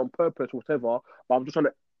she did it on purpose or whatever, but I'm just trying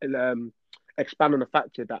to expand on the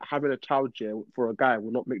fact here that having a child here for a guy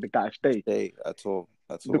will not make the guy stay at all.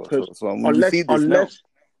 Because So, I mean, we see this now.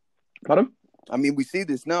 Pardon? I mean, we see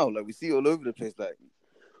this now. Like, we see all over the place. Like,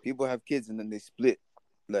 people have kids and then they split.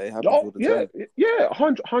 Like, it happens all the time. Yeah,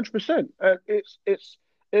 100%.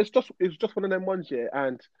 It's just one of them ones here,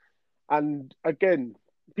 and again,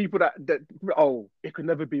 people that it could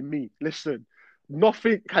never be me. Listen,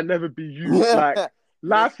 nothing can never be you. Like,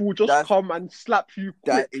 life will just come and slap you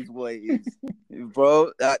quick. That is what it is,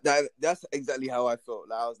 bro. That's exactly how I felt.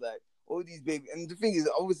 Like, I was like, all these baby, and the thing is,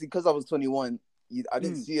 obviously, because I was 21, I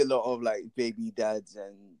didn't see a lot of like baby dads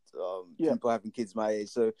and people having kids my age.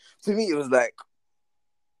 So to me, it was like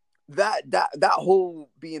that whole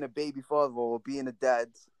being a baby father or being a dad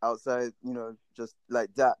outside, you know, just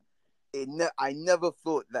like that. I never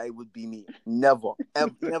thought that it would be me. Never,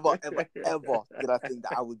 ever did I think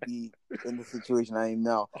that I would be in the situation I am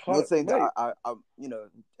now. I'm not saying that I, you know,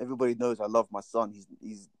 everybody knows I love my son.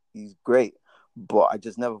 He's great, but I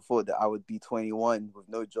just never thought that I would be 21 with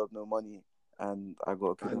no job, no money, and I got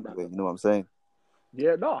a kid anyway. You know what I'm saying?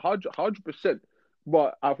 Yeah, no, 100%.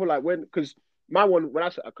 But I feel like because my one, when I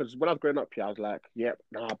was growing up here, I was like, yep,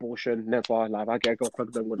 nah, abortion, never. Like, I get got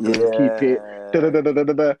pregnant, I'm gonna keep it.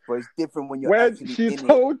 But it's different when you're when she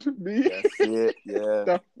told me. That's it. Yeah.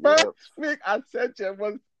 The first thing I said to her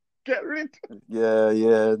was, get rid.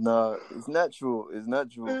 Yeah. No, it's natural.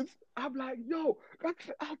 I'm like, yo,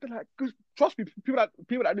 I've been like, because trust me, people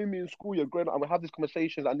that knew me in school, you're growing up, and we have these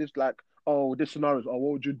conversations, and it's like, oh, this scenario, or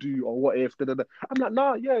what would you do, or what if? I'm like,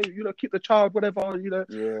 nah, yeah, you know, keep the child, whatever, you know,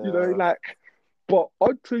 like. But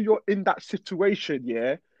until you're in that situation,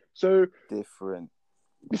 yeah. So different.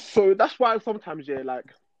 So that's why sometimes, yeah,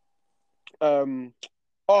 like,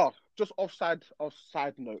 just off side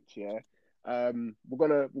notes, yeah. I'm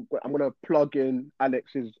gonna plug in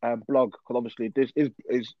Alex's blog, because obviously this is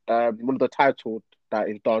one of the titles that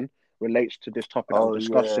is done relates to this topic that we're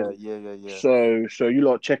discussing. Yeah. So you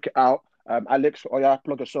lot check it out. Alex,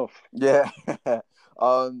 plug yourself. Yeah.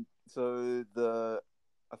 So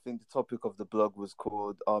I think the topic of the blog was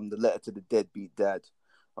called "The Letter to the Deadbeat Dad."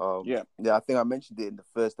 I think I mentioned it in the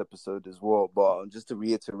first episode as well. But just to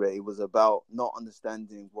reiterate, it was about not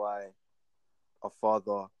understanding why a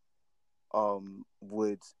father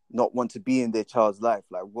would not want to be in their child's life,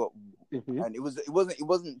 like what, and it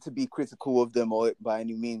wasn't to be critical of them or by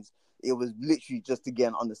any means. It was literally just to get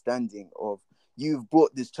an understanding of, you've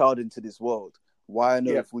brought this child into this world. Why on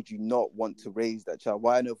earth would you not want to raise that child?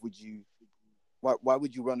 Why on earth would you? Why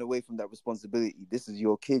would you run away from that responsibility? This is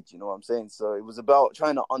your kid, you know what I'm saying? So it was about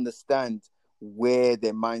trying to understand where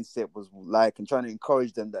their mindset was like, and trying to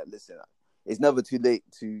encourage them that, listen, it's never too late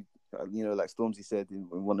to, you know, like Stormzy said in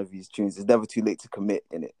one of his tunes, it's never too late to commit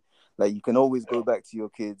in it. Like, you can always go back to your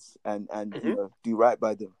kids and you know, do right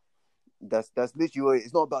by them. That's literally,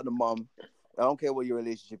 it's not about the mom. I don't care what your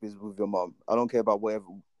relationship is with your mom. I don't care about whatever.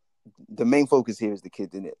 The main focus here is the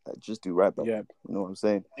kid, in it. Like, just do right by them. You know what I'm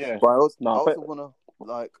saying? Yeah. But I also wanna,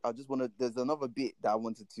 there's another bit that I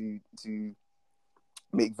wanted to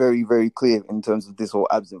make very, very clear in terms of this whole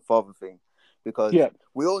absent father thing, because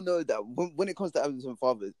we all know that when it comes to absent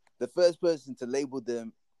fathers, the first person to label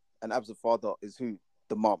them an absent father is who?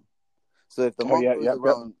 The mom. So if the mom goes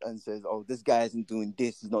around and says, "Oh, this guy isn't doing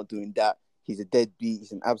this, he's not doing that, he's a deadbeat,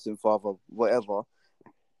 he's an absent father," whatever,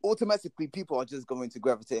 automatically people are just going to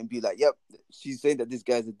gravitate and be like, "Yep, she's saying that this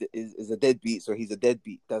guy is a deadbeat, so he's a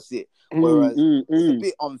deadbeat. That's it." Whereas it's a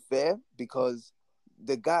bit unfair, because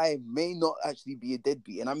the guy may not actually be a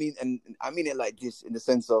deadbeat. And I mean it like this, in the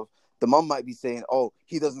sense of the mom might be saying, oh,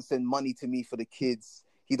 he doesn't send money to me for the kids.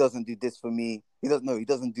 He doesn't do this for me. He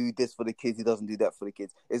doesn't do this for the kids. He doesn't do that for the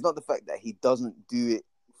kids. It's not the fact that he doesn't do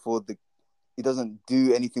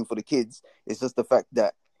anything for the kids. It's just the fact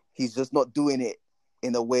that he's just not doing it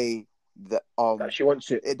in a way that that she wants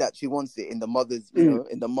it. That she wants it in the mother's,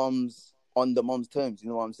 in the mom's, on the mom's terms. You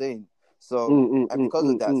know what I'm saying? So and because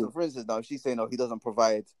of that, so for instance, now if she's saying, oh, he doesn't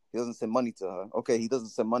provide, he doesn't send money to her. Okay, he doesn't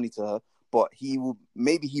send money to her, but he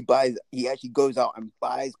actually goes out and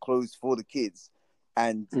buys clothes for the kids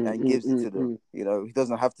and gives it to them. You know, he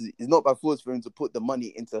doesn't have to. It's not by force for him to put the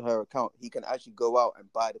money into her account. He can actually go out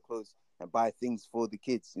and buy the clothes and buy things for the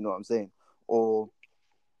kids. You know what I'm saying? Or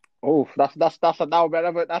that's another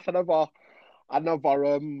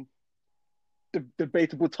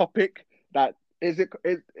debatable topic. That is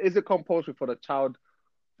it compulsory for the child's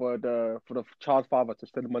father to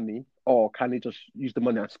send money, or can he just use the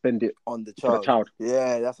money and spend it on the child?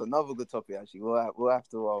 Yeah, that's another good topic. Actually, we'll have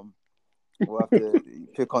to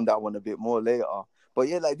pick on that one a bit more later. But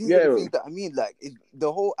yeah, like these are the things that I mean. Like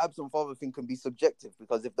the whole absent father thing can be subjective,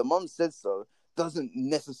 because if the mom says so, doesn't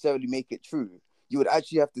necessarily make it true. You would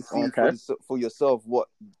actually have to see for yourself what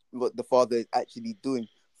the father is actually doing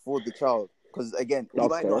for the child. Because again, he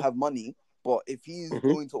might not have money, but if he's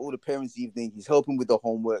going to all the parents' evening, he's helping with the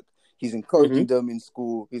homework, he's encouraging them in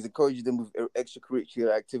school, he's encouraging them with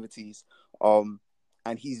extracurricular activities,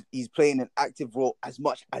 and he's playing an active role as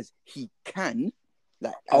much as he can,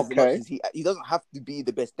 like as much as he doesn't have to be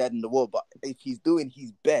the best dad in the world, but if he's doing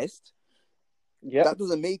his best, that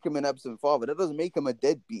doesn't make him an absent father. That doesn't make him a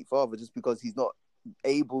deadbeat father just because he's not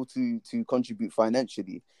able to contribute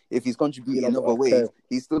financially. If he's contributing in other ways,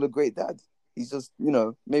 he's still a great dad. He's just,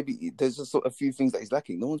 maybe there's just a few things that he's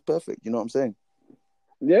lacking. No one's perfect. You know what I'm saying?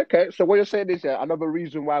 Yeah, okay. So what you're saying is another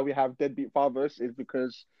reason why we have deadbeat fathers is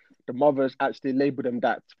because the mothers actually label them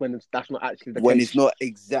that when that's not actually the case. When it's not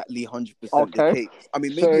exactly 100% the case. I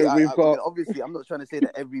mean, maybe I mean, obviously, I'm not trying to say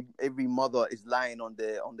that every mother is lying on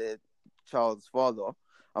their child's father.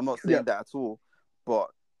 I'm not saying that at all.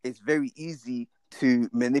 But it's very easy to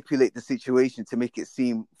manipulate the situation to make it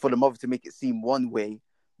seem, for the mother to make it seem one way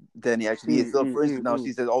than it actually is. So, for instance, now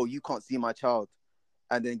she says, "Oh, you can't see my child,"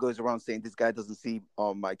 and then goes around saying, "This guy doesn't see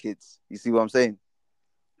my kids." You see what I'm saying?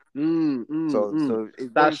 So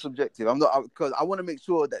it's very subjective. I'm not, because I want to make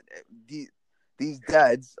sure that these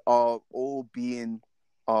dads are all being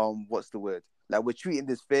what's the word? Like, we're treating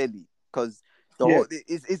this fairly, because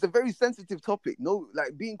it's a very sensitive topic. No,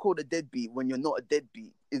 like being called a deadbeat when you're not a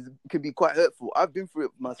deadbeat can be quite hurtful. I've been through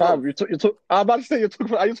it myself. I'm about to say are you talking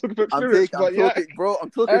from experience? I'm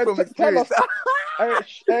talking from experience.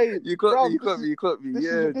 Hey, you caught me.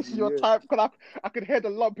 This is your time, because I could hear the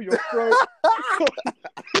lump in your throat.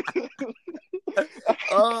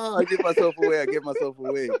 I give myself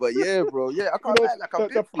away. But yeah, bro. Yeah, I can't lie, like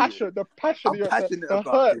the passion. I'm passionate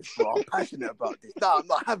about this, bro. I'm passionate about this. No, I'm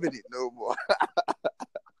not having it no more.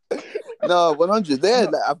 No, 100. Yeah,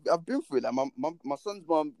 like I've been through it. Like my son's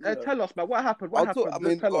mom. Tell us, man. What happened?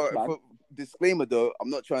 Tell us, man. Disclaimer though, I'm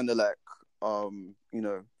not trying to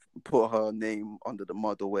put her name under the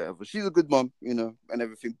mud or whatever. She's a good mom, and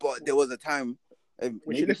everything. But there was a time.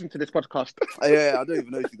 Will she listen to this podcast? Yeah, I don't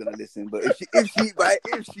even know if she's gonna listen. But if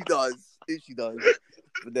she does,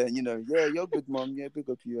 but then yeah, you're a good mom. Yeah, big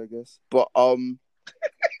up to you, I guess. But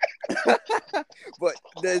but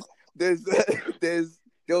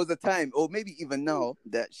there was a time, or maybe even now,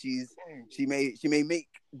 that she may make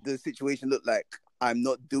the situation look like I'm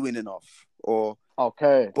not doing enough, or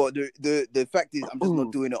but the fact is I'm just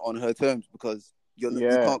not doing it on her terms, because you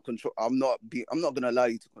can't control. I'm not gonna allow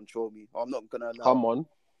you to control me. I'm not gonna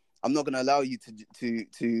allow you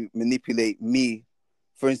to manipulate me.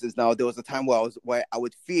 For instance, now there was a time where I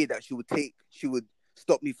would fear that she would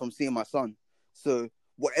stop me from seeing my son. So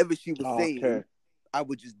whatever she was saying, I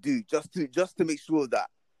would just do just to make sure that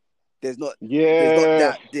there's not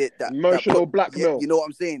that emotional blackmail. You know what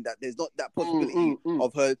I'm saying? That there's not that possibility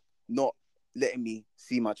of her not letting me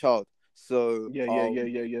see my child. So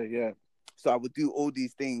yeah. So I would do all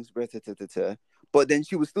these things, but then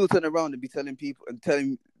she would still turn around and be telling people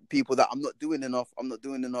that I'm not doing enough. I'm not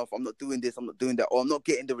doing enough. I'm not doing this. I'm not doing that. Or I'm not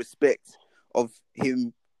getting the respect of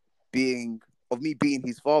me being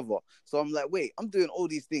his father. So I'm like, wait, I'm doing all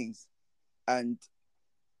these things, and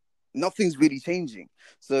nothing's really changing.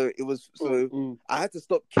 So I had to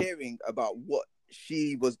stop caring about what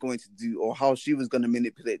she was going to do or how she was going to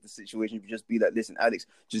manipulate the situation. Just be like, listen, Alex,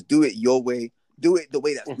 just do it your way. Do it the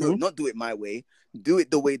way that's good, not do it my way. Do it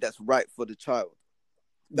the way that's right for the child.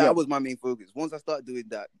 That was my main focus. Once I started doing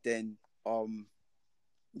that, then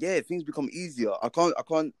things become easier. I can't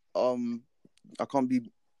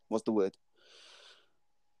be, what's the word?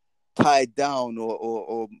 Tied down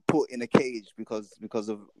or put in a cage because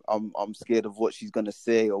of I'm scared of what she's gonna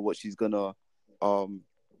say or what she's gonna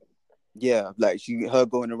like her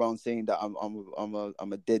going around saying that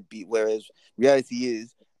I'm a deadbeat, whereas reality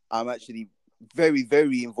is I'm actually very,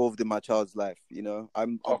 very involved in my child's life. You know,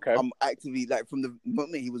 I'm actively, like, from the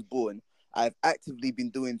moment he was born, I've actively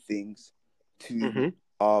been doing things to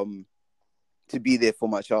to be there for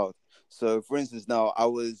my child. So, for instance, now I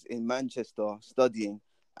was in Manchester studying,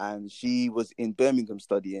 and she was in Birmingham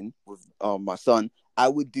studying with my son. I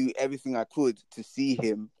would do everything I could to see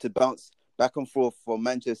him, to bounce back and forth from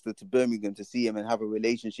Manchester to Birmingham to see him and have a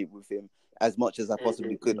relationship with him as much as I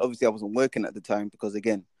possibly could. Obviously, I wasn't working at the time because,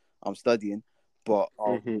 again, I'm studying. But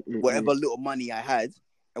whatever little money I had,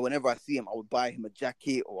 and whenever I see him, I would buy him a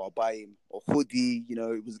jacket or I'll buy him a hoodie. You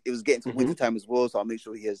know, it was getting to winter time as well, so I'll make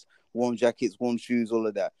sure he has warm jackets, warm shoes, all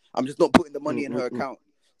of that. I'm just not putting the money in her account.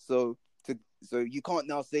 So you can't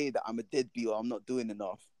now say that I'm a deadbeat or I'm not doing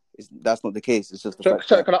enough. That's not the case. It's just the fact.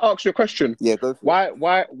 So can I ask you a question? Yeah, go for it.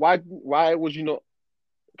 Why was you not?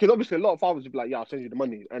 Because obviously a lot of fathers would be like, "Yeah, I'll send you the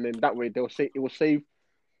money," and then that way they'll say it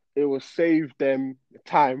will save them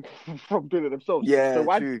time from doing it themselves. Yeah. So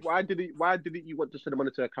why didn't you want to send the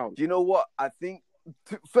money to account? Do you know what? I think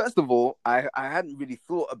first of all, I hadn't really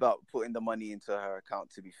thought about putting the money into her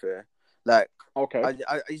account. To be fair, like, okay,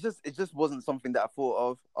 it just wasn't something that I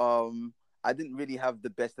thought of. I didn't really have the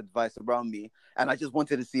best advice around me, and I just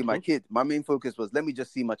wanted to see my kid. My main focus was, let me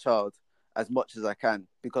just see my child as much as I can,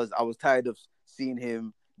 because I was tired of seeing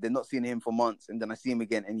him, then not seeing him for months, and then I see him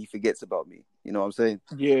again and he forgets about me. You know what I'm saying?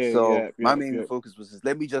 Yeah. So my main focus was just,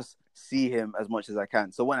 let me just see him as much as I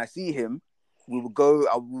can. So when I see him, we will go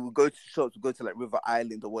to shops, we'll go to like River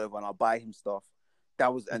Island or whatever, and I'll buy him stuff.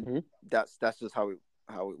 That was, and that's just how it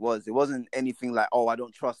was. It wasn't anything like, oh, I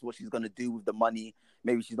don't trust what she's gonna do with the money.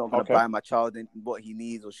 Maybe she's not gonna buy my child what he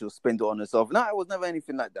needs, or she'll spend it on herself. No, it was never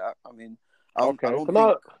anything like that. I mean, I don't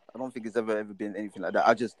think it's ever been anything like that.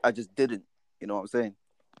 I just didn't. You know what I'm saying?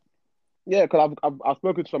 Yeah, because I've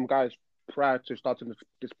spoken to some guys prior to starting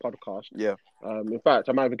this podcast. Yeah. In fact,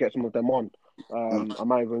 I might even get some of them on. I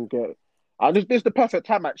might even get. This is the perfect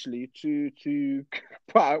time actually to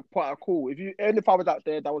put out a call. If you any fathers out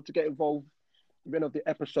there that want to get involved in one of the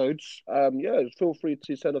episodes, feel free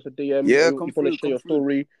to send us a DM. Yeah, if you want to share your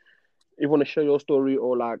story, if you want to share your story,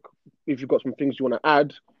 or like if you've got some things you want to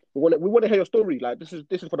add, we want to hear your story. Like this is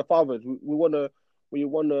for the fathers. We want to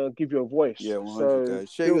give you a voice. Yeah, 100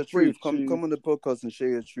 guys. Share your truth. Come on the podcast and share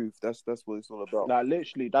your truth. That's what it's all about. Like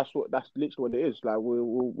literally, that's literally what it is. Like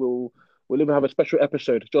we'll even have a special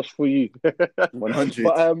episode just for you.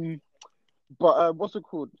 100. But what's it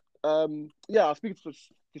called? I speak to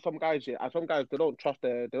some guys here, and some guys they don't trust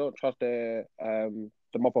their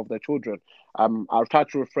the mother of their children. I've tried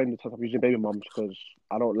to refrain the type of using baby mums because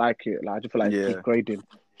I don't like it. Like I just feel like it's degrading.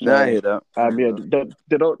 So, I hear that.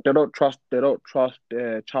 They don't trust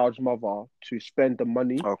their child's mother to spend the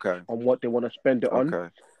money on what they want to spend it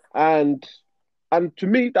on. And to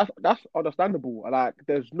me that's understandable. Like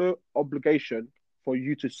there's no obligation for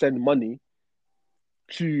you to send money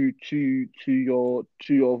to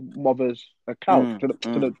your mother's account, to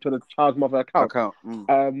the child's mother account.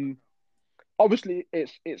 Obviously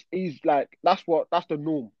it's easy, like that's the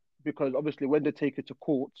norm, because obviously when they take it to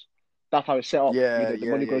court, that's how it's set up. The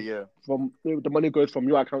money goes from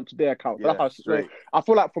your account to their account. That's how it's, I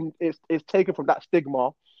feel like it's taken from that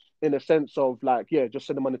stigma, in a sense of like, just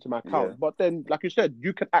send the money to my account. But then, like you said,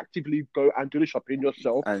 you can actively go and do the shopping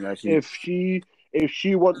yourself. If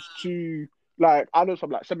she wants to, like, I know some,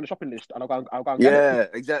 like, send me the shopping list and I'll go and get it. Yeah,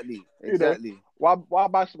 exactly. You know, why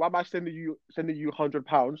am I sending you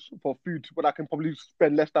 £100 for food when I can probably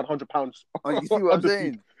spend less than £100? You see what I'm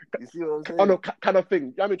saying? You see what I'm saying? Oh no, kind of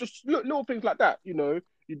thing. I mean, just little things like that. You know,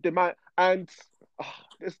 you demand, and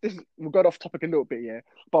this we'll go off topic a little bit, yeah.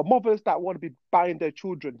 But mothers that want to be buying their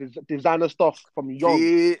children designer stuff from young,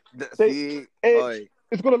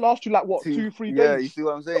 it's gonna last you like what 2-3 days. Yeah, you see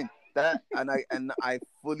what I'm saying? That and I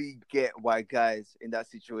fully get why guys in that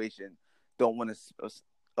situation don't want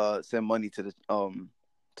to send money to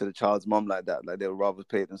the child's mom like that. Like, they would rather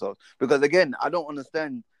pay it themselves. Because again, I don't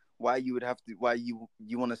understand why you would have to. Why you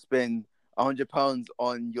want to spend £100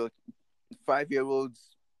 on your 5-year-old's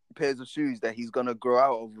pairs of shoes that he's gonna grow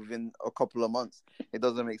out of within a couple of months? It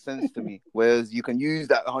doesn't make sense to me. Whereas you can use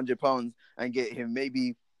that £100 and get him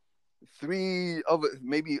maybe a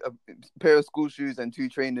pair of school shoes and 2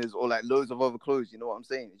 trainers, or like loads of other clothes. You know what I'm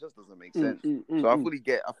saying? It just doesn't make sense. So I fully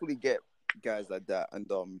get guys like that. And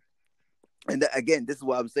again, this is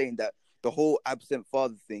what I'm saying, that the whole absent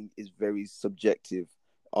father thing is very subjective.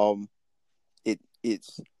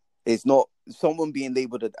 It's not, someone being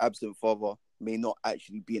labeled an absent father may not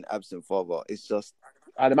actually be an absent father. It's just,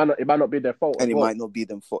 and it might not be their fault, and it might not be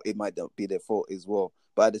them fault. It might not be their fault as well.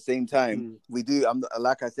 But at the same time, we do.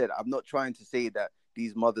 Like I said, I'm not trying to say that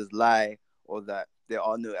these mothers lie or that there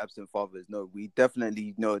are no absent fathers. No, we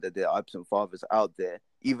definitely know that there are absent fathers out there.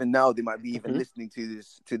 Even now, they might be even listening to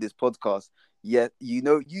this podcast. Yet,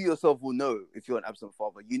 you yourself will know if you're an absent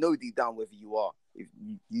father. You know deep down whether you are. If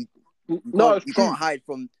you can't hide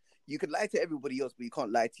from. You can lie to everybody else, but you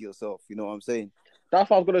can't lie to yourself. You know what I'm saying? That's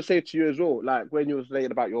what I was gonna say to you as well. Like when you were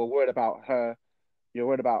saying about you're worried about her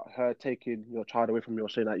taking your child away from you, or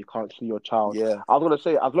saying that you can't see your child. Yeah. I was gonna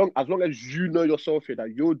say as long as you know yourself here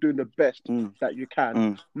that you're doing the best that you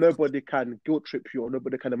can, nobody can guilt trip you or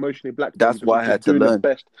nobody can emotionally blackmail you. That's why I had to learn the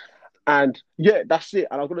best. And yeah, that's it.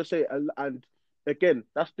 And I was gonna say, and again,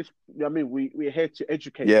 that's this. I mean, we're here to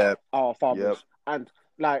educate our fathers, and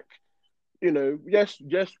like. Yes,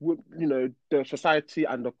 the society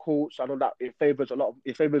and the courts, I know that it favors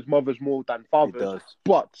mothers more than fathers,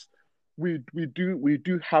 but we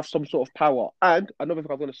do have some sort of power. And another thing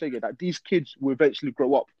I'm going to say is that these kids will eventually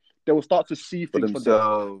grow up. They will start to see things for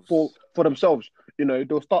themselves.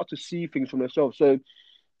 They'll start to see things for themselves. So,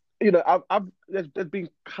 there's been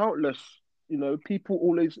countless. People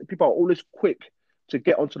are always quick to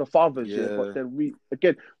get onto the fathers. Yeah. But then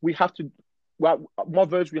we have to. Well,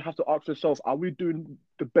 mothers, we have to ask ourselves: are we doing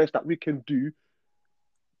the best that we can do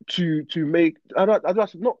to make?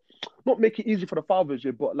 Not make it easy for the fathers,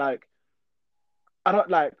 but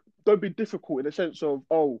don't be difficult in the sense of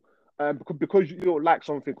because you don't like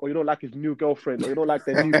something, or you don't like his new girlfriend, or you don't like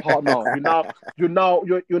their new partner. You're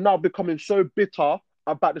now becoming so bitter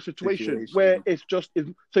about the situation where it's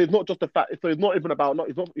not just the fact. So it's not even about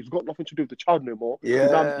it's got nothing to do with the child no more.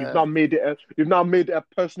 Yeah, you've now made it a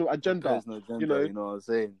personal agenda. You know what I'm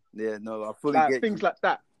saying? Yeah, no, I fully get things you. like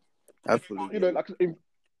that. Absolutely. Like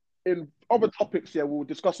in other topics, we'll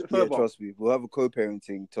discuss it further. Yeah, trust me, we'll have a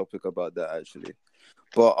co-parenting topic about that actually.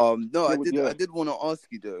 But no, I did want to ask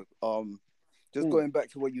you though. Just going back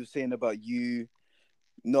to what you were saying about you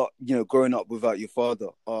not growing up without your father.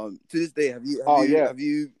 To this day, have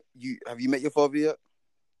you met your father yet?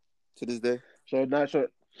 To this day. So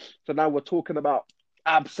now we're talking about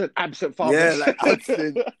absent fathers. Yeah, like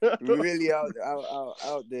absent, really out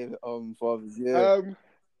there fathers. Yeah.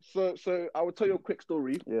 So I will tell you a quick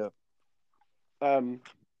story. Yeah. I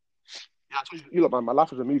told you, look, man, my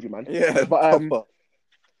life is a movie, man. Yeah.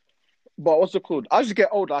 But what's it called? As you get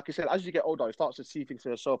older, like I said, you start to see things for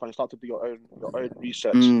yourself and you start to do your own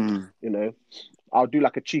research. I'll do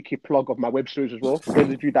like a cheeky plug of my web series as well. For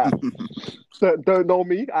those of you that don't know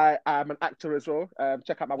me, I am an actor as well.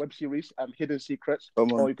 Check out my web series, Hidden Secrets.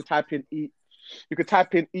 Or you could type in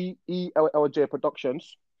ELLJ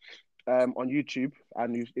Productions on YouTube,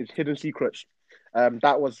 and it's Hidden Secrets.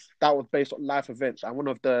 That was based on life events, and one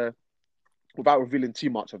of the, without revealing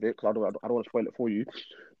too much of it, because I don't want to spoil it for you.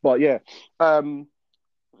 But yeah,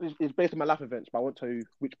 it's based on my life events, but I won't tell you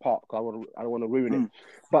which part because I don't want to ruin it.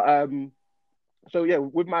 But so yeah,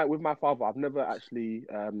 with my father, I've never actually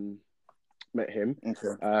met him.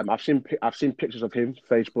 Okay. I've seen pictures of him,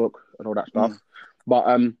 Facebook and all that stuff.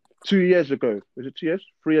 But 2 years ago, was it 2 years?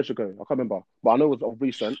 3 years ago, I can't remember. But I know it was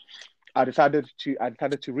recent. I decided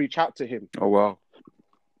to reach out to him. Oh wow.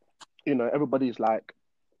 Everybody's like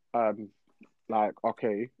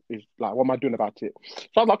okay, is like, what am I doing about it?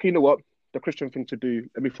 So I'm like, you know what, the Christian thing to do.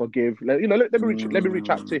 Let me forgive. Let me reach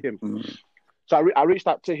out to him. So I reached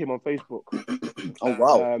out to him on Facebook. Oh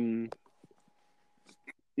wow.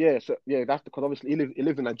 Yeah. So yeah, that's because obviously he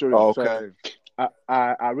lives in Nigeria. Oh, okay. So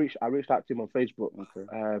I reached out to him on Facebook. Okay.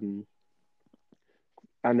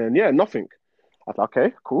 And then nothing. I thought,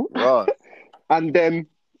 okay, cool. Right. And then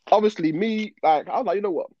obviously me, I was like, you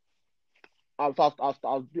know what? I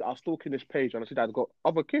was stalking this page and I see that I've got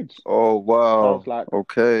other kids. Oh wow! So I was like,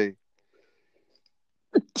 okay.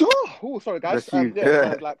 Oh, sorry guys. So I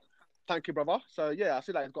was like, thank you, brother. So yeah, I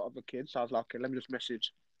see that he's got other kids. So I was like, okay, let me just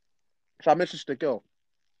message. So I messaged the girl.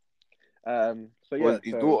 So yeah,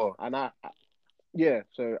 his daughter. And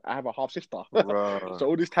so I have a half sister. Right. So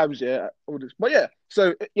all these times, but yeah.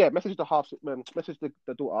 So yeah, messaged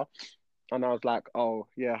the daughter, and I was like, oh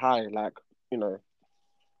yeah, hi, like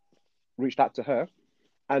reached out to her,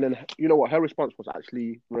 and then you know what, her response was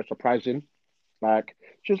actually very surprising. Like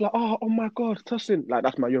she was like, oh my god, Tosin, like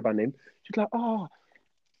that's my Yoruba name. She's like, oh,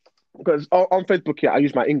 because on Facebook, I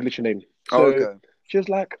use my English name. So she was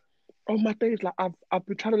like, oh my days, like I've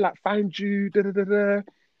been trying to like find you,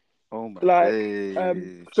 Oh my Like,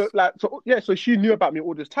 days. so she knew about me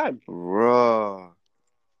all this time. Raw.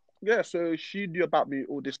 Yeah, so she knew about me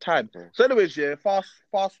all this time. Okay. So, anyways, yeah, fast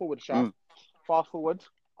forward, fast forward,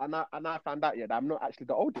 and I found out that I'm not actually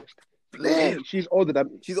the oldest. She's older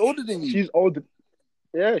than you. She's older.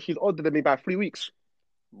 Yeah, she's older than me by 3 weeks.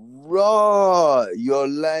 Raw, you're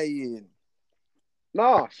lying.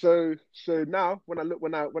 Nah, so now when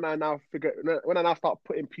I now start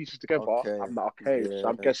putting pieces together, I'm like, okay. Yeah. So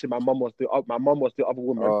I'm guessing my mom was the other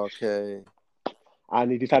woman. Okay. And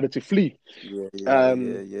he decided to flee. Yeah.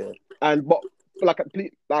 And but like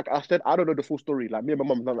I said, I don't know the full story. Like me and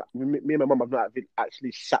my mom have not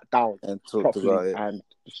actually sat down and talked properly. about it. And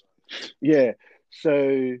yeah,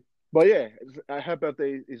 so but yeah, her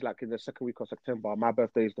birthday is like in the second week of September. My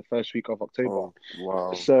birthday is the first week of October. Oh,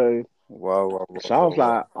 wow. So wow. So I was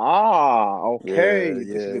like, okay, this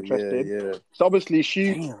is interesting. Yeah. So obviously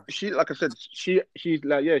she like I said, she's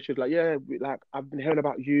like, she was like, like I've been hearing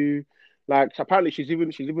about you. Like so apparently she's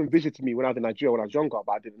even visited me when I was in Nigeria when I was younger,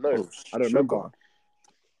 but I didn't know. I don't remember.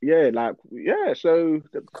 Yeah, so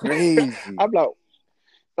crazy. I'm like,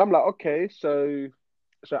 okay, so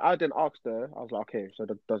I then asked her, I was like, okay, so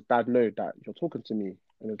does dad know that you're talking to me?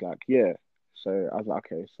 And he was like, yeah. So I was like,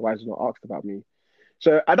 okay, so why has he not asked about me?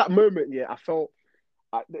 So at that moment, I felt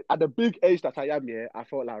at the big age that I am, I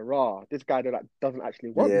felt like, this guy doesn't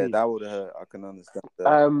actually want me. Yeah, that would hurt. I can understand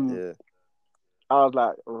that. I was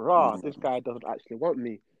like, this guy doesn't actually want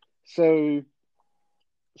me. So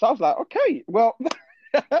I was like, okay, well,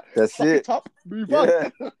 that's it. Up, move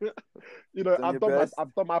on. I've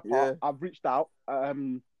done my part. Yeah. I've reached out.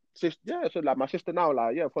 So like my sister now,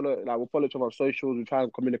 we'll follow each other on socials. We try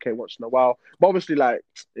and communicate once in a while. But obviously, like,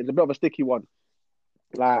 it's a bit of a sticky one.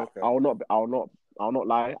 Like, okay. I'll not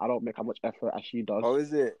lie. I don't make as much effort as she does. Oh,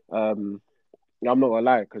 is it? I'm not gonna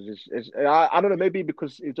lie because I don't know. Maybe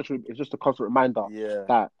because it's just a constant reminder.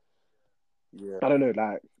 That. Yeah. I don't know.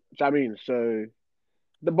 Like, do you know what I mean? So,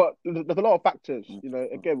 but there's a lot of factors.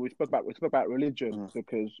 Again, we spoke about religion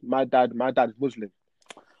because my dad's Muslim.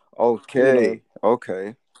 Okay.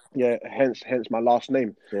 Okay. Yeah. Hence my last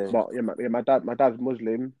name. Yeah. But my dad's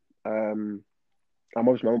Muslim. I'm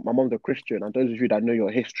obviously my mom's a Christian, and those of you that know your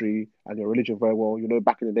history and your religion very well,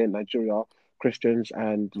 back in the day in Nigeria, Christians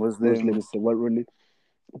and Muslims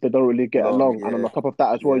they don't really get along. Yeah. And on top of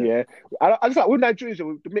that as well, I just like with Nigerians,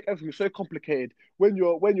 to make everything so complicated. When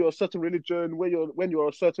you're a certain religion, when you're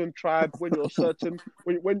a certain tribe, when you're a certain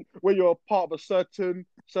when you're part of a certain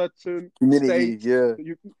community,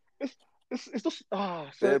 state, it's just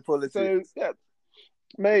so politics. So yeah.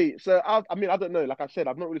 Mate, so I don't know. Like I said,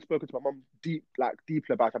 I've not really spoken to my mum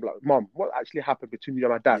deeply about it. I'm like, Mum, what actually happened between you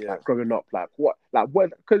and my dad, like growing up? Like what?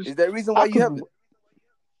 Because is there a reason why you haven't?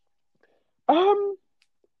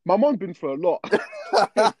 My mum's been through a lot.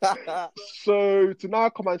 So to now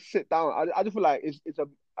come and sit down, I just feel like it's a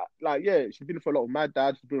she's been through a lot with my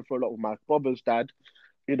dad. She's been through a lot with my brother's dad.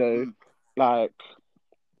 So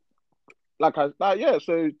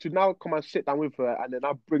to now come and sit down with her and then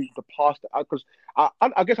I bring the past, because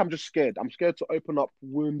I guess I'm just scared. I'm scared to open up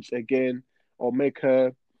wounds again or make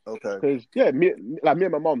her. Okay. Because me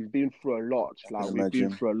and my mom been through a lot. We've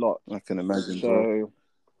been through a lot. I can imagine.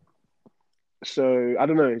 So I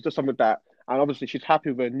don't know. It's just something that, and obviously she's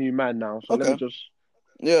happy with her new man now. So let me just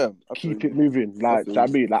keep it moving. Like, so I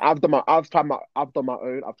mean, like I've done my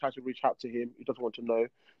own. I've tried to reach out to him. He doesn't want to know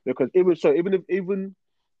because even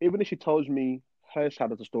if she tells me her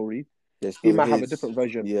side of the story, he might have a different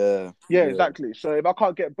version. Yeah, exactly. So if I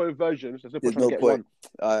can't get both versions, there's no point. One.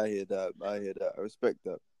 I hear that. I respect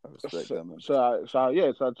that. Man. So I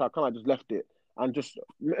kind of just left it, and just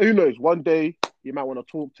who knows? One day you might want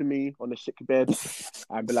to talk to me on the sick bed,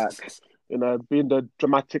 and be like, being the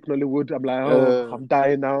dramatic Nollywood. I'm like, I'm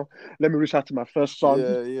dying now. Let me reach out to my first son.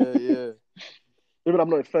 Yeah. Even I'm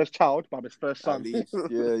not his first child, but I'm his first son.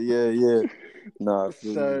 Yeah. Nah.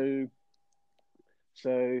 So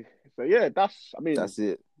yeah, that's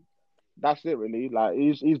it. That's it, really. Like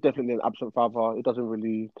he's definitely an absent father. He doesn't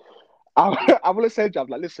really. I will say, Jav,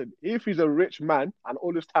 like, listen, if he's a rich man and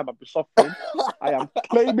all this time I've been suffering, I am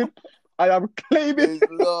claiming.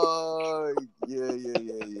 Lord. Yeah.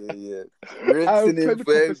 Rinsing him for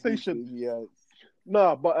compensation. Yeah.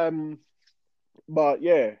 No, but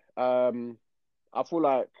yeah. I feel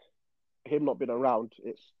like him not being around,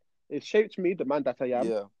 it's shaped me, the man that I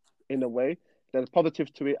am, in a way. There's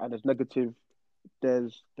positives to it and there's negatives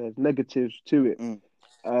to it.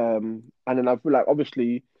 And then I feel like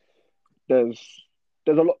obviously there's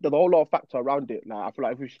a whole lot of factor around it. Like I feel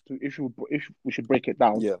like if we should break it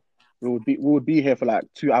down, we would be here for like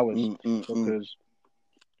 2 hours because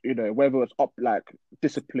whether it's up like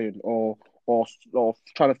discipline or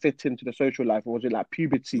trying to fit into the social life, or was it like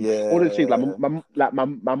puberty? Yeah. All these things. Like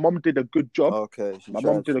my mom did a good job. Okay, My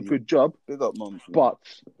mom did a good job. Big up, mom. But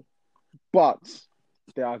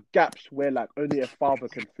there are gaps where like only a father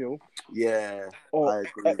can fill. Yeah, or I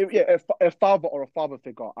agree. a father or a father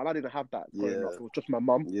figure, and I didn't have that growing up. Yeah. It was just my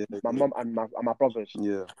mum, Yeah, my mum, and my brothers,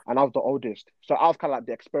 yeah, and I was the oldest, so I was kind of like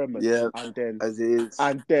the experiment. yeah. And As it is.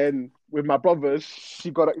 then with my brothers,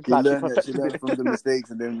 she got it. It's You like she learn it. She perfected learned it. from the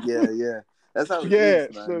mistakes, and then yeah. That's how it Yeah.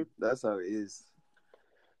 is, man. That's how it is.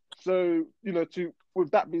 So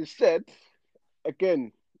with that being said,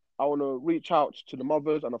 again, I want to reach out to the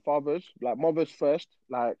mothers and the fathers. Like mothers first.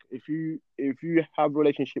 Like if you have a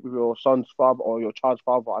relationship with your son's father or your child's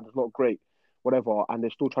father and it's not great, whatever, and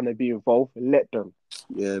they're still trying to be involved, let them.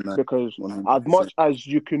 Yeah, man. Because 100%. as much as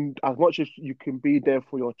you can be there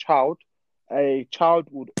for your child, a child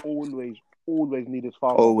would always need his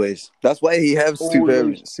father. Always. That's why he has two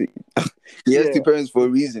parents. He has two parents for a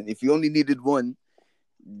reason. If you only needed one,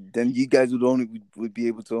 then you guys would be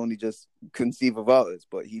able to only just conceive of ours.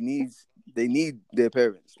 But they need their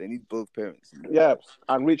parents. They need both parents. Yeah,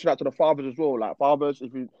 and reaching out to the fathers as well. Like fathers,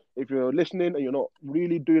 if you're listening and you're not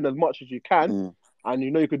really doing as much as you can, and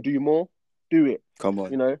you can do more, do it. Come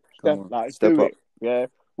on, step up. Yeah,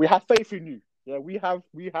 we have faith in you. Yeah, we have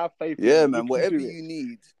faith. Yeah, man. Whatever you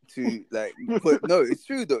need to no, it's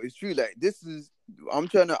true though. It's true. Like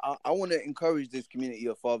I want to encourage this community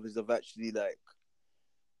of fathers of actually like.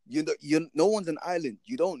 No one's an island.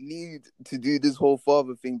 You don't need to do this whole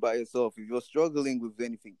father thing by yourself. If you're struggling with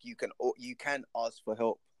anything, you can ask for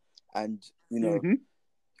help, and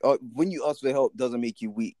when you ask for help, doesn't make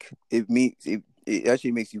you weak. It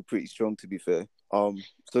actually makes you pretty strong. To be fair,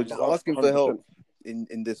 so just asking for help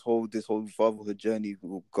in this whole fatherhood journey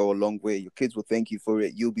will go a long way. Your kids will thank you for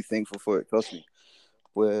it. You'll be thankful for it. Trust me.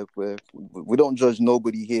 We don't judge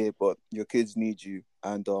nobody here, but your kids need you,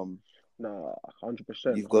 and 100%.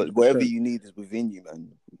 You've got 100%. Whatever you need is within you,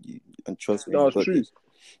 man. And trust me. No, it's true. This.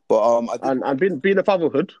 But being a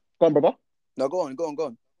fatherhood. Go on, brother. No, go on.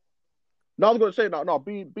 No, I was going to say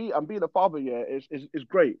being a father, is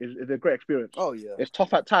great. It's a great experience. Oh yeah. It's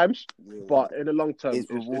tough at times, but in the long term,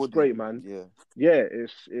 it's great, man. Yeah.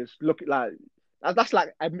 It's looking like that's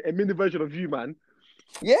like a mini version of you, man.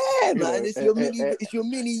 Yeah, man. It's your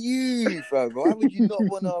mini you, bro. Why would you not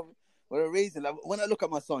want to raise him? Like, when I look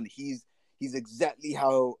at my son, he's exactly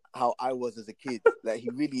how I was as a kid. Like he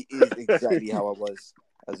really is exactly how I was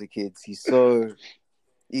as a kid. He's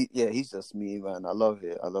just me, man. I love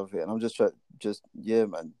it. And I'm just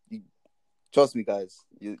man. Trust me, guys.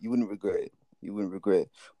 You wouldn't regret it. You wouldn't regret it.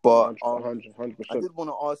 But 100%. I did want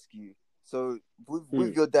to ask you. So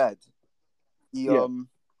with your dad,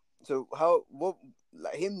 so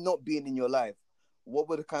him not being in your life, what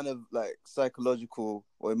were the kind of like psychological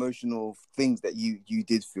or emotional things that you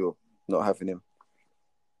did feel not having him?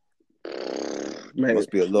 Man,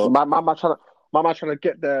 must be a lot. Mama trying to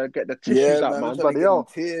get the tissues out, man. I'm trying to get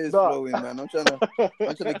tears flowing, man. I'm trying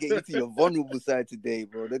to get you to your vulnerable side today,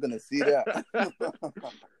 bro. They're gonna see that.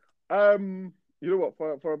 You know what?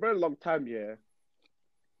 For a very long time,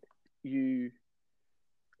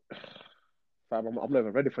 I'm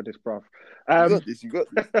never ready for this, bruv. You got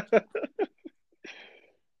this.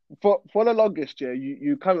 For the longest,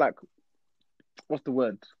 you kind of like, what's the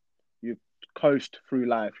word? You coast through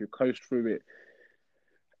life. You coast through it.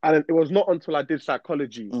 And it was not until I did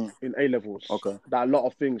psychology in A-levels that a lot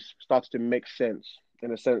of things started to make sense, in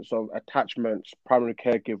the sense of attachments, primary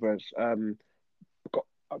caregivers,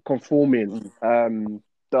 conforming,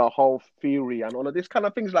 the whole theory and all of this kind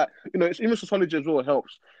of things. Like, it's even sociology as well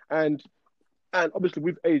helps. And obviously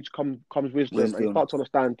with age comes wisdom. And you start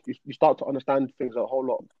to understand things a whole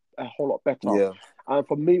lot better. Yeah. And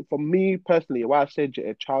for me personally, why I said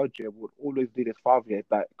a child would always need his father,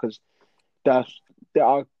 because there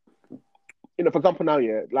are, for example now,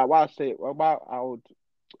 like why I say, why I would,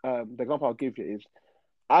 the example I'll give you is,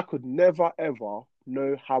 I could never ever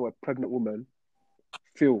know how a pregnant woman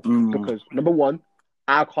feels, because number one,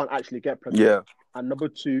 I can't actually get pregnant, and number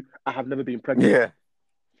two, I have never been pregnant. Yeah.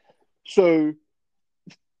 So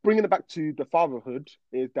bringing it back to the fatherhood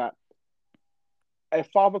is that a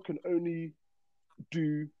father can only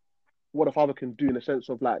do what a father can do, in the sense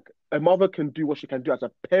of like a mother can do what she can do as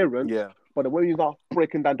a parent, but when you start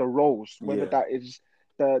breaking down the roles, whether that is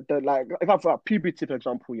the like, if I have puberty, for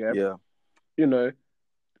example,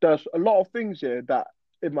 there's a lot of things that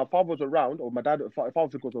if my father was around, or my dad, if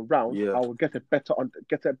father was around, I would get a better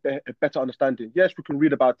understanding. Yes, we can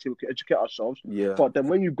read about it, we can educate ourselves, but then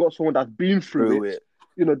when you've got someone that's been through it,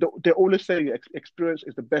 they always say experience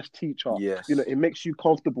is the best teacher. Yes. It makes you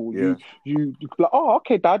comfortable. Yeah. You like, oh,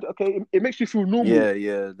 okay, Dad. Okay, it makes you feel normal.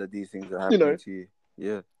 Yeah. That these things are happening to you.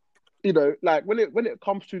 Yeah. Like when it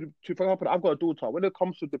comes to for example, I've got a daughter. When it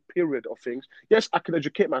comes to the period of things, yes, I can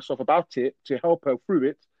educate myself about it to help her through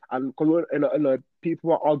it. And because people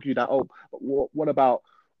will argue that, oh, what about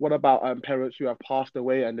parents who have passed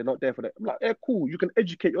away and they're not there for them? I'm like, yeah, cool. You can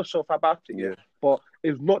educate yourself about it, Yeah. But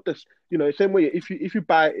it's not this, same way. If you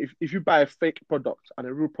buy a fake product and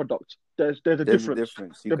a real product, there's a difference.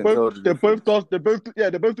 You can tell the difference.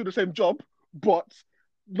 They both do the same job, but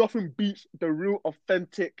nothing beats the real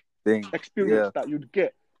authentic experience that you'd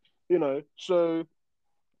get. So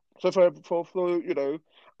for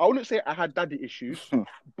I wouldn't say I had daddy issues,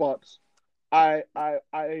 but I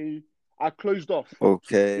closed off.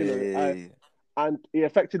 Okay. And it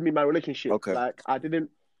affected me, my relationship. Okay. Like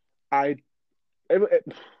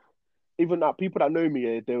even that people that know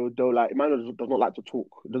me, they'll like, Emmanuel does not like to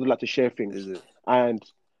talk, doesn't like to share things. Is it? And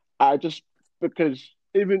I just, because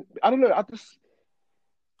even, I don't know,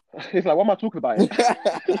 it's like, what am I talking about?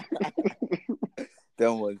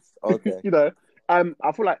 Them ones. Okay. I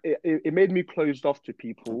feel like it made me closed off to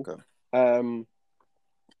people. Okay.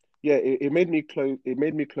 It made me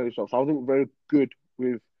closed off. So I wasn't very good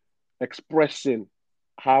with expressing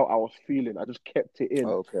how I was feeling. I just kept it in.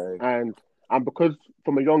 Okay. And because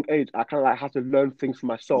from a young age, I kind of like had to learn things for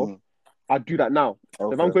myself. I do that now. Okay.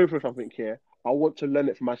 So if I'm going through something here, I want to learn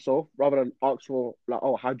it for myself rather than ask for like,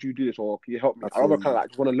 oh, how do you do this, or can you help me? I rather kind of like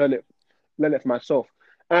just want to learn it for myself.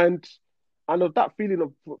 And of that feeling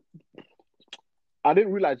of, I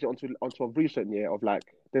didn't realize it until a recent year of like,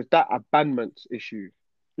 there's that abandonment issue,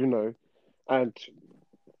 and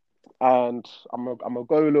I'm gonna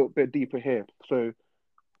go a little bit deeper here. So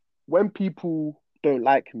when people don't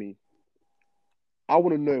like me, I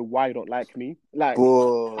want to know why you don't like me. Like,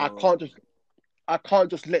 whoa. I can't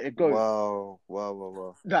just let it go.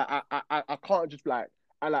 Wow. That I can't just like,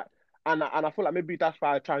 and I feel like maybe that's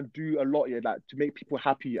why I try and do a lot here, like to make people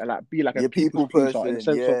happy and like be like a people person in the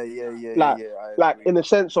sense in the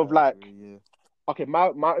sense of like, okay, my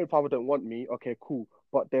own father don't want me. Okay, cool.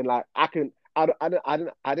 But then like I didn't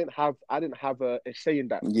have a say in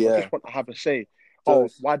that. Yeah. I just want to have a say. So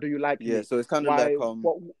why do you like me? Yeah, so it's kind of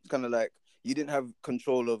it's kind of like you didn't have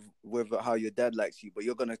control of how your dad likes you, but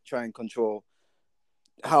you're gonna try and control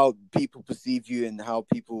how people perceive you and how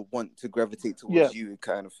people want to gravitate towards you,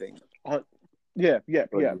 kind of thing. That's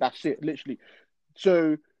it, literally.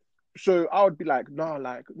 So I would be like, no,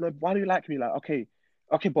 why do you like me? Like, okay,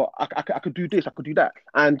 but I could do this, I could do that,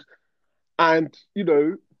 and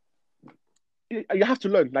you have to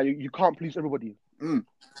learn. Like, you can't please everybody.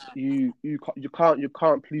 You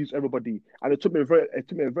can't please everybody, and it took me a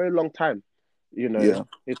very long time.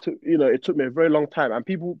 It took me a very long time, and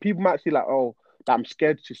people might see like, oh, that I'm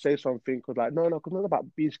scared to say something, because like, no, because it's not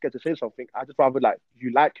about being scared to say something. I just rather like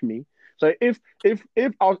you like me. So if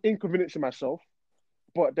I was inconveniencing myself,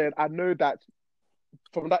 but then I know that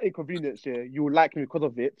from that inconvenience here, you will like me because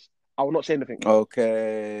of it, I will not say anything.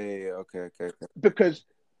 Okay. Because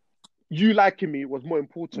you liking me was more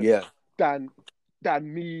important than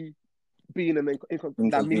me being an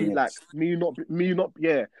inconvenience. me not.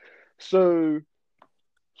 So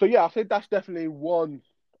yeah, I think that's definitely one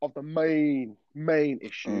of the main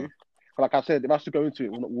issue. Like I said, if I have to go into it,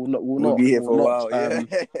 we'll be here for a while.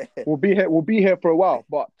 We'll be here for a while.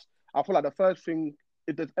 But I feel like the first thing,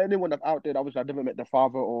 if there's anyone that's out there that obviously I never met their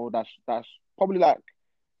father, or that's probably like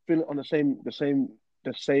feeling on the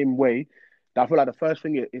same way, that I feel like the first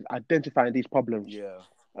thing is identifying these problems.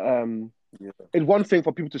 It's one thing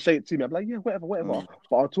for people to say it to me. I'm like, yeah, whatever.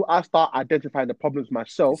 But until I start identifying the problems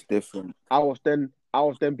myself, it's different. I was then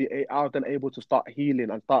able to start healing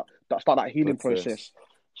and start that healing process.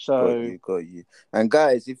 So got you. And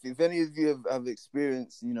guys, if any of you have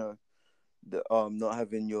experienced, the not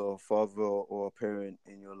having your father or a parent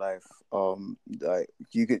in your life, like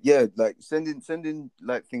you could send in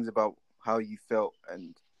like things about how you felt,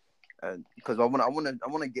 and because I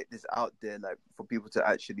want to get this out there, like for people to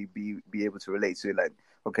actually be able to relate to it. Like,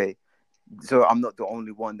 okay, so I'm not the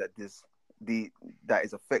only one that that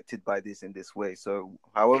is affected by this in this way. So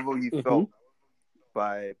however you felt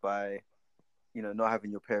by not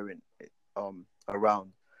having your parent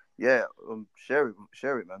around, share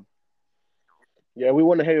it, man. Yeah, we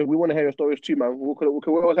want to hear your stories too, man. We can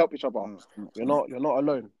always help each other. You're not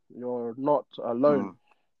alone. You're not alone.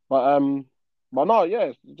 But no,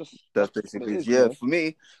 yeah, just that's basically it. For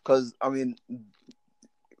me, because I mean,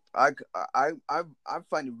 I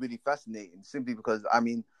find it really fascinating, simply because I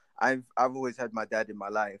mean, I've always had my dad in my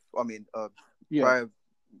life. I mean, prior,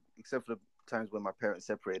 except for the times when my parents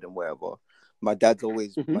separated and whatever, my dad's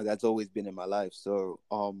always been in my life. So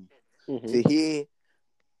to hear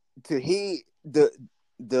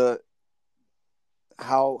the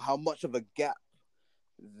how much of a gap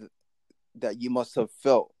that you must have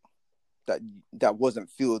felt that wasn't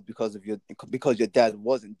filled because your dad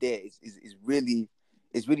wasn't there is really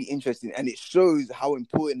interesting, and it shows how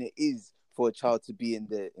important it is for a child to be in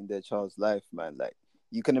their child's life, man. Like,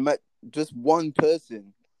 you can imagine just one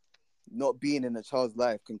person not being in a child's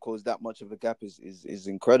life can cause that much of a gap is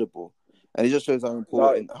incredible. And it just shows how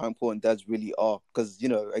important dads really are. Because,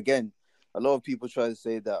 again, a lot of people try to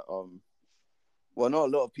say that well, not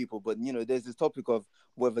a lot of people, but there's this topic of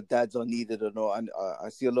whether dads are needed or not, and I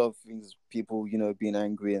see a lot of things, people being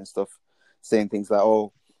angry and stuff, saying things like,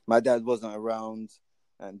 "Oh, my dad wasn't around,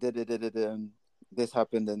 and and this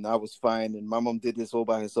happened, and I was fine, and my mom did this all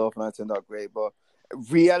by herself, and I turned out great." But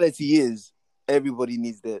reality is, everybody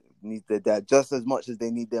needs their dad just as much as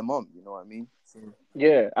they need their mom. You know what I mean? So,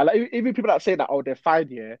 yeah, and like, even people that say that, oh, they're fine,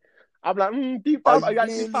 yeah. I'm like, deep down, are you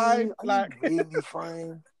actually fine? Like, really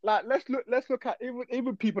fine. Like, let's look at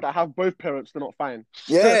even people that have both parents, they're not fine.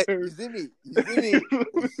 Yeah, you see me.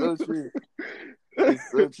 It's so true. It's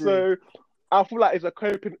so true. So I feel like it's a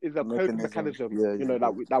coping mechanism. Yeah,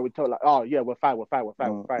 that we tell, like, oh yeah, we're fine. But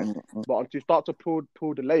until you start to pull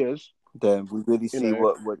the layers, then we really see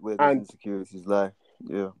where the insecurities lie.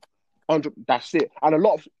 Yeah. That's it. And a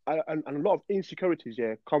lot of insecurities,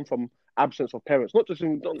 come from absence of parents, not just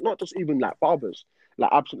even like fathers,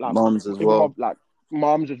 like absent, like moms as well, like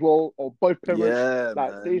moms as well, or both parents. Yeah,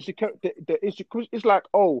 like man. The insecurity, it's like,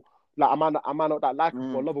 oh, like am I not that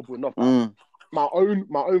likable or lovable enough? My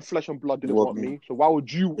own flesh and blood didn't want me, so why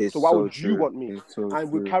would you? You want me?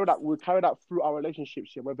 And we carry that through our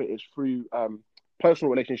relationships, whether it's through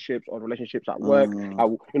personal relationships or relationships at work.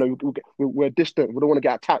 We're distant. We don't want to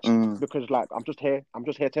get attached because, like, I'm just here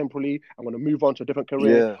temporarily. I'm going to move on to a different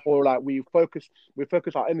career, or like we focus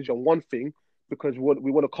our energy on one thing because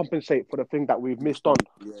we want to compensate for the thing that we've missed on.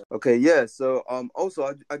 Yeah. Okay. Yeah. So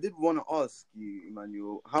also I did want to ask you,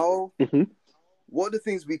 Emmanuel, how what are the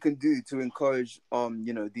things we can do to encourage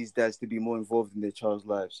these dads to be more involved in their child's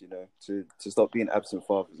lives, to stop being absent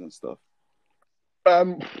fathers and stuff?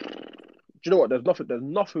 Do you know what? There's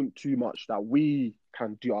nothing too much that we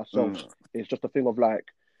can do ourselves. It's just a thing of, like,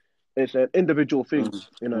 it's an individual thing.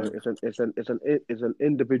 It's an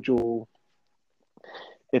individual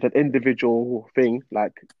thing.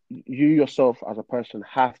 Like, you yourself as a person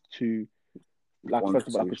have to, like, first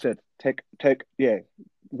of all, like I said,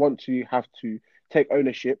 have to take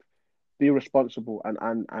ownership, be responsible, and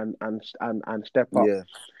step up. Yeah.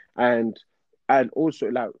 And also,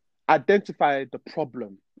 like, identify the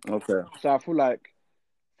problem. Okay. So I feel like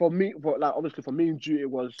obviously for me and Jude, it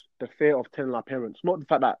was the fear of telling our parents, not the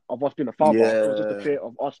fact that of us being a father. Yeah. It was just the fear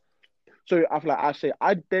of us. So I feel like I say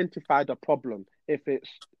identify the problem. If it's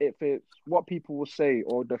what people will say,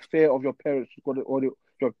 or the fear of your parents, or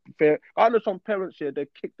your fear. I know some parents here, they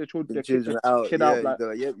kick the children, out. Kid yeah, out, like,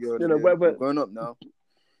 you're grown up now.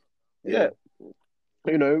 Yeah.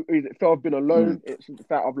 Fear of being alone. It's the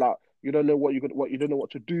fact of, like, you don't know what you don't know what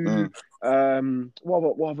to do.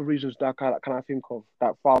 What other reasons that can I think of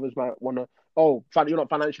that fathers might want to? Oh, fact you're not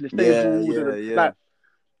financially stable. Yeah. Like,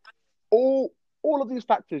 all of these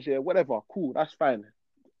factors, whatever, cool, that's fine.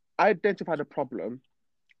 Identify the problem,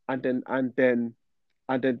 and then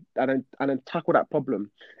tackle that problem.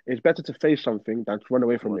 It's better to face something than to run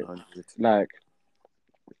away from 100. it. Like,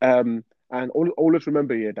 and always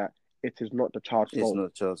remember that it is not the child's fault. It's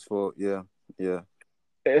not the child's fault. Yeah.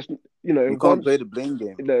 It's you can't play the blame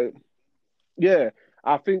game.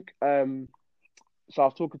 I think so I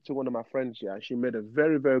was talking to one of my friends, and she made a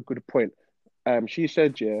very, very good point. She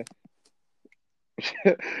said,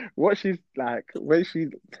 what she's like when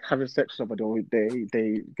she's having sex with somebody, or they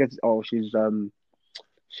get, oh, she's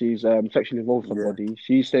sexually involved with somebody,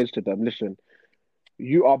 she says to them, listen,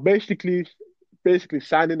 you are basically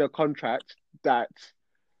signing a contract that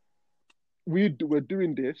we're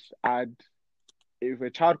doing this, and if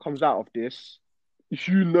a child comes out of this,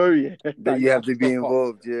 that you have to be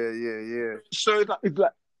involved. Yeah. So it's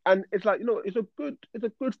like, and it's like, it's a good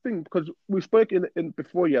thing, because we spoke in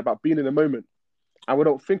before about being in the moment, and we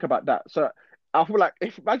don't think about that. So I feel like,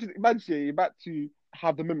 if imagine you're about to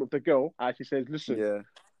have the moment with the girl, and she says, listen,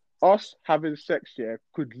 us having sex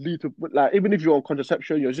could lead to, like, even if you're on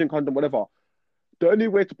contraception, you're using condom, whatever, the only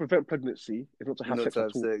way to prevent pregnancy is not to have sex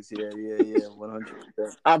at all. Yeah,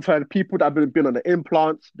 100%. I've heard people that have been on the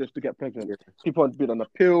implants, they still get pregnant. Yeah. People have been on a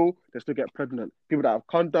pill, they still get pregnant. People that have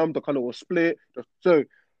condom, the condom will split. So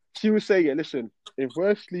she would say, yeah, listen, if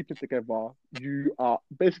we're sleeping together, you are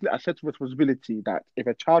basically a set of responsibility that if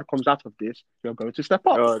a child comes out of this, you're going to step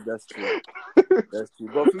up. Oh, that's true. That's true.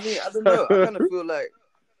 But for me, I don't know. I kind of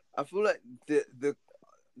feel like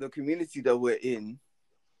the community that we're in.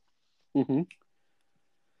 Mm-hmm.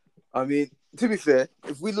 I mean, to be fair,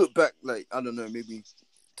 if we look back, like, I don't know, maybe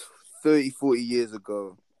 30, 40 years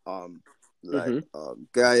ago,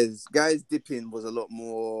 guys dipping was a lot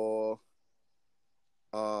more,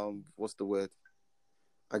 what's the word?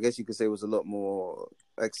 I guess you could say it was a lot more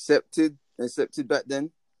accepted back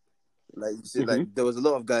then. Like you said, like there was a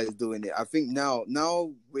lot of guys doing it. I think now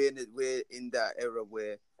we're in that era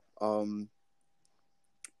where, you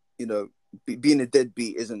know, being a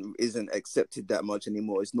deadbeat isn't accepted that much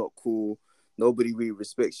anymore. It's not cool. Nobody really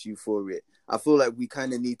respects you for it. I feel like we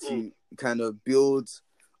kind of need to kind of build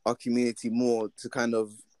our community more to kind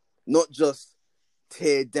of not just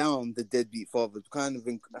tear down the deadbeat fathers, kind of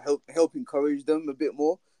help encourage them a bit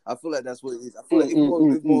more. I feel like that's what it is. I feel like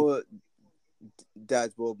if more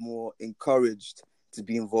dads were more encouraged to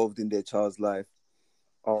be involved in their child's life,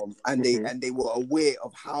 and they were aware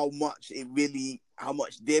of how much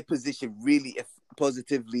their position really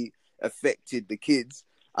positively affected the kids,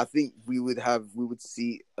 I think we would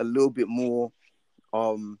see a little bit more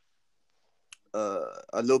of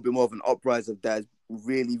an uprising of dads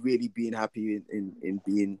really, really being happy in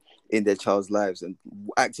being in their child's lives and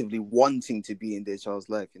actively wanting to be in their child's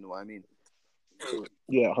life. You know what I mean?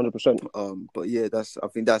 Yeah, 100%. But yeah, I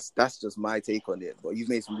think that's just my take on it. But you've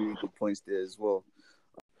made some really good points there as well.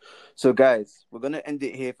 So guys, we're gonna end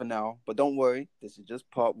it here for now. But don't worry, this is just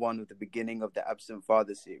part 1 of the beginning of the Absent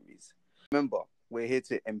Father series. Remember, we're here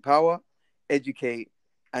to empower, educate,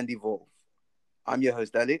 and evolve. I'm your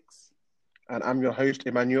host, Alex. And I'm your host,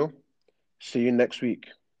 Emmanuel. See you next week.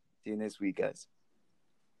 See you next week, guys.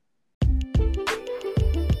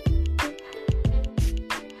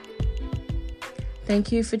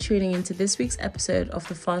 Thank you for tuning into this week's episode of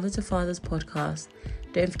the Father to Fathers podcast.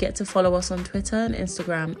 Don't forget to follow us on Twitter and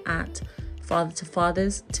Instagram at Father to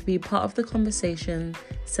Fathers to be part of the conversation.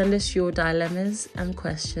 Send us your dilemmas and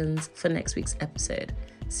questions for next week's episode.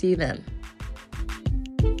 See you then.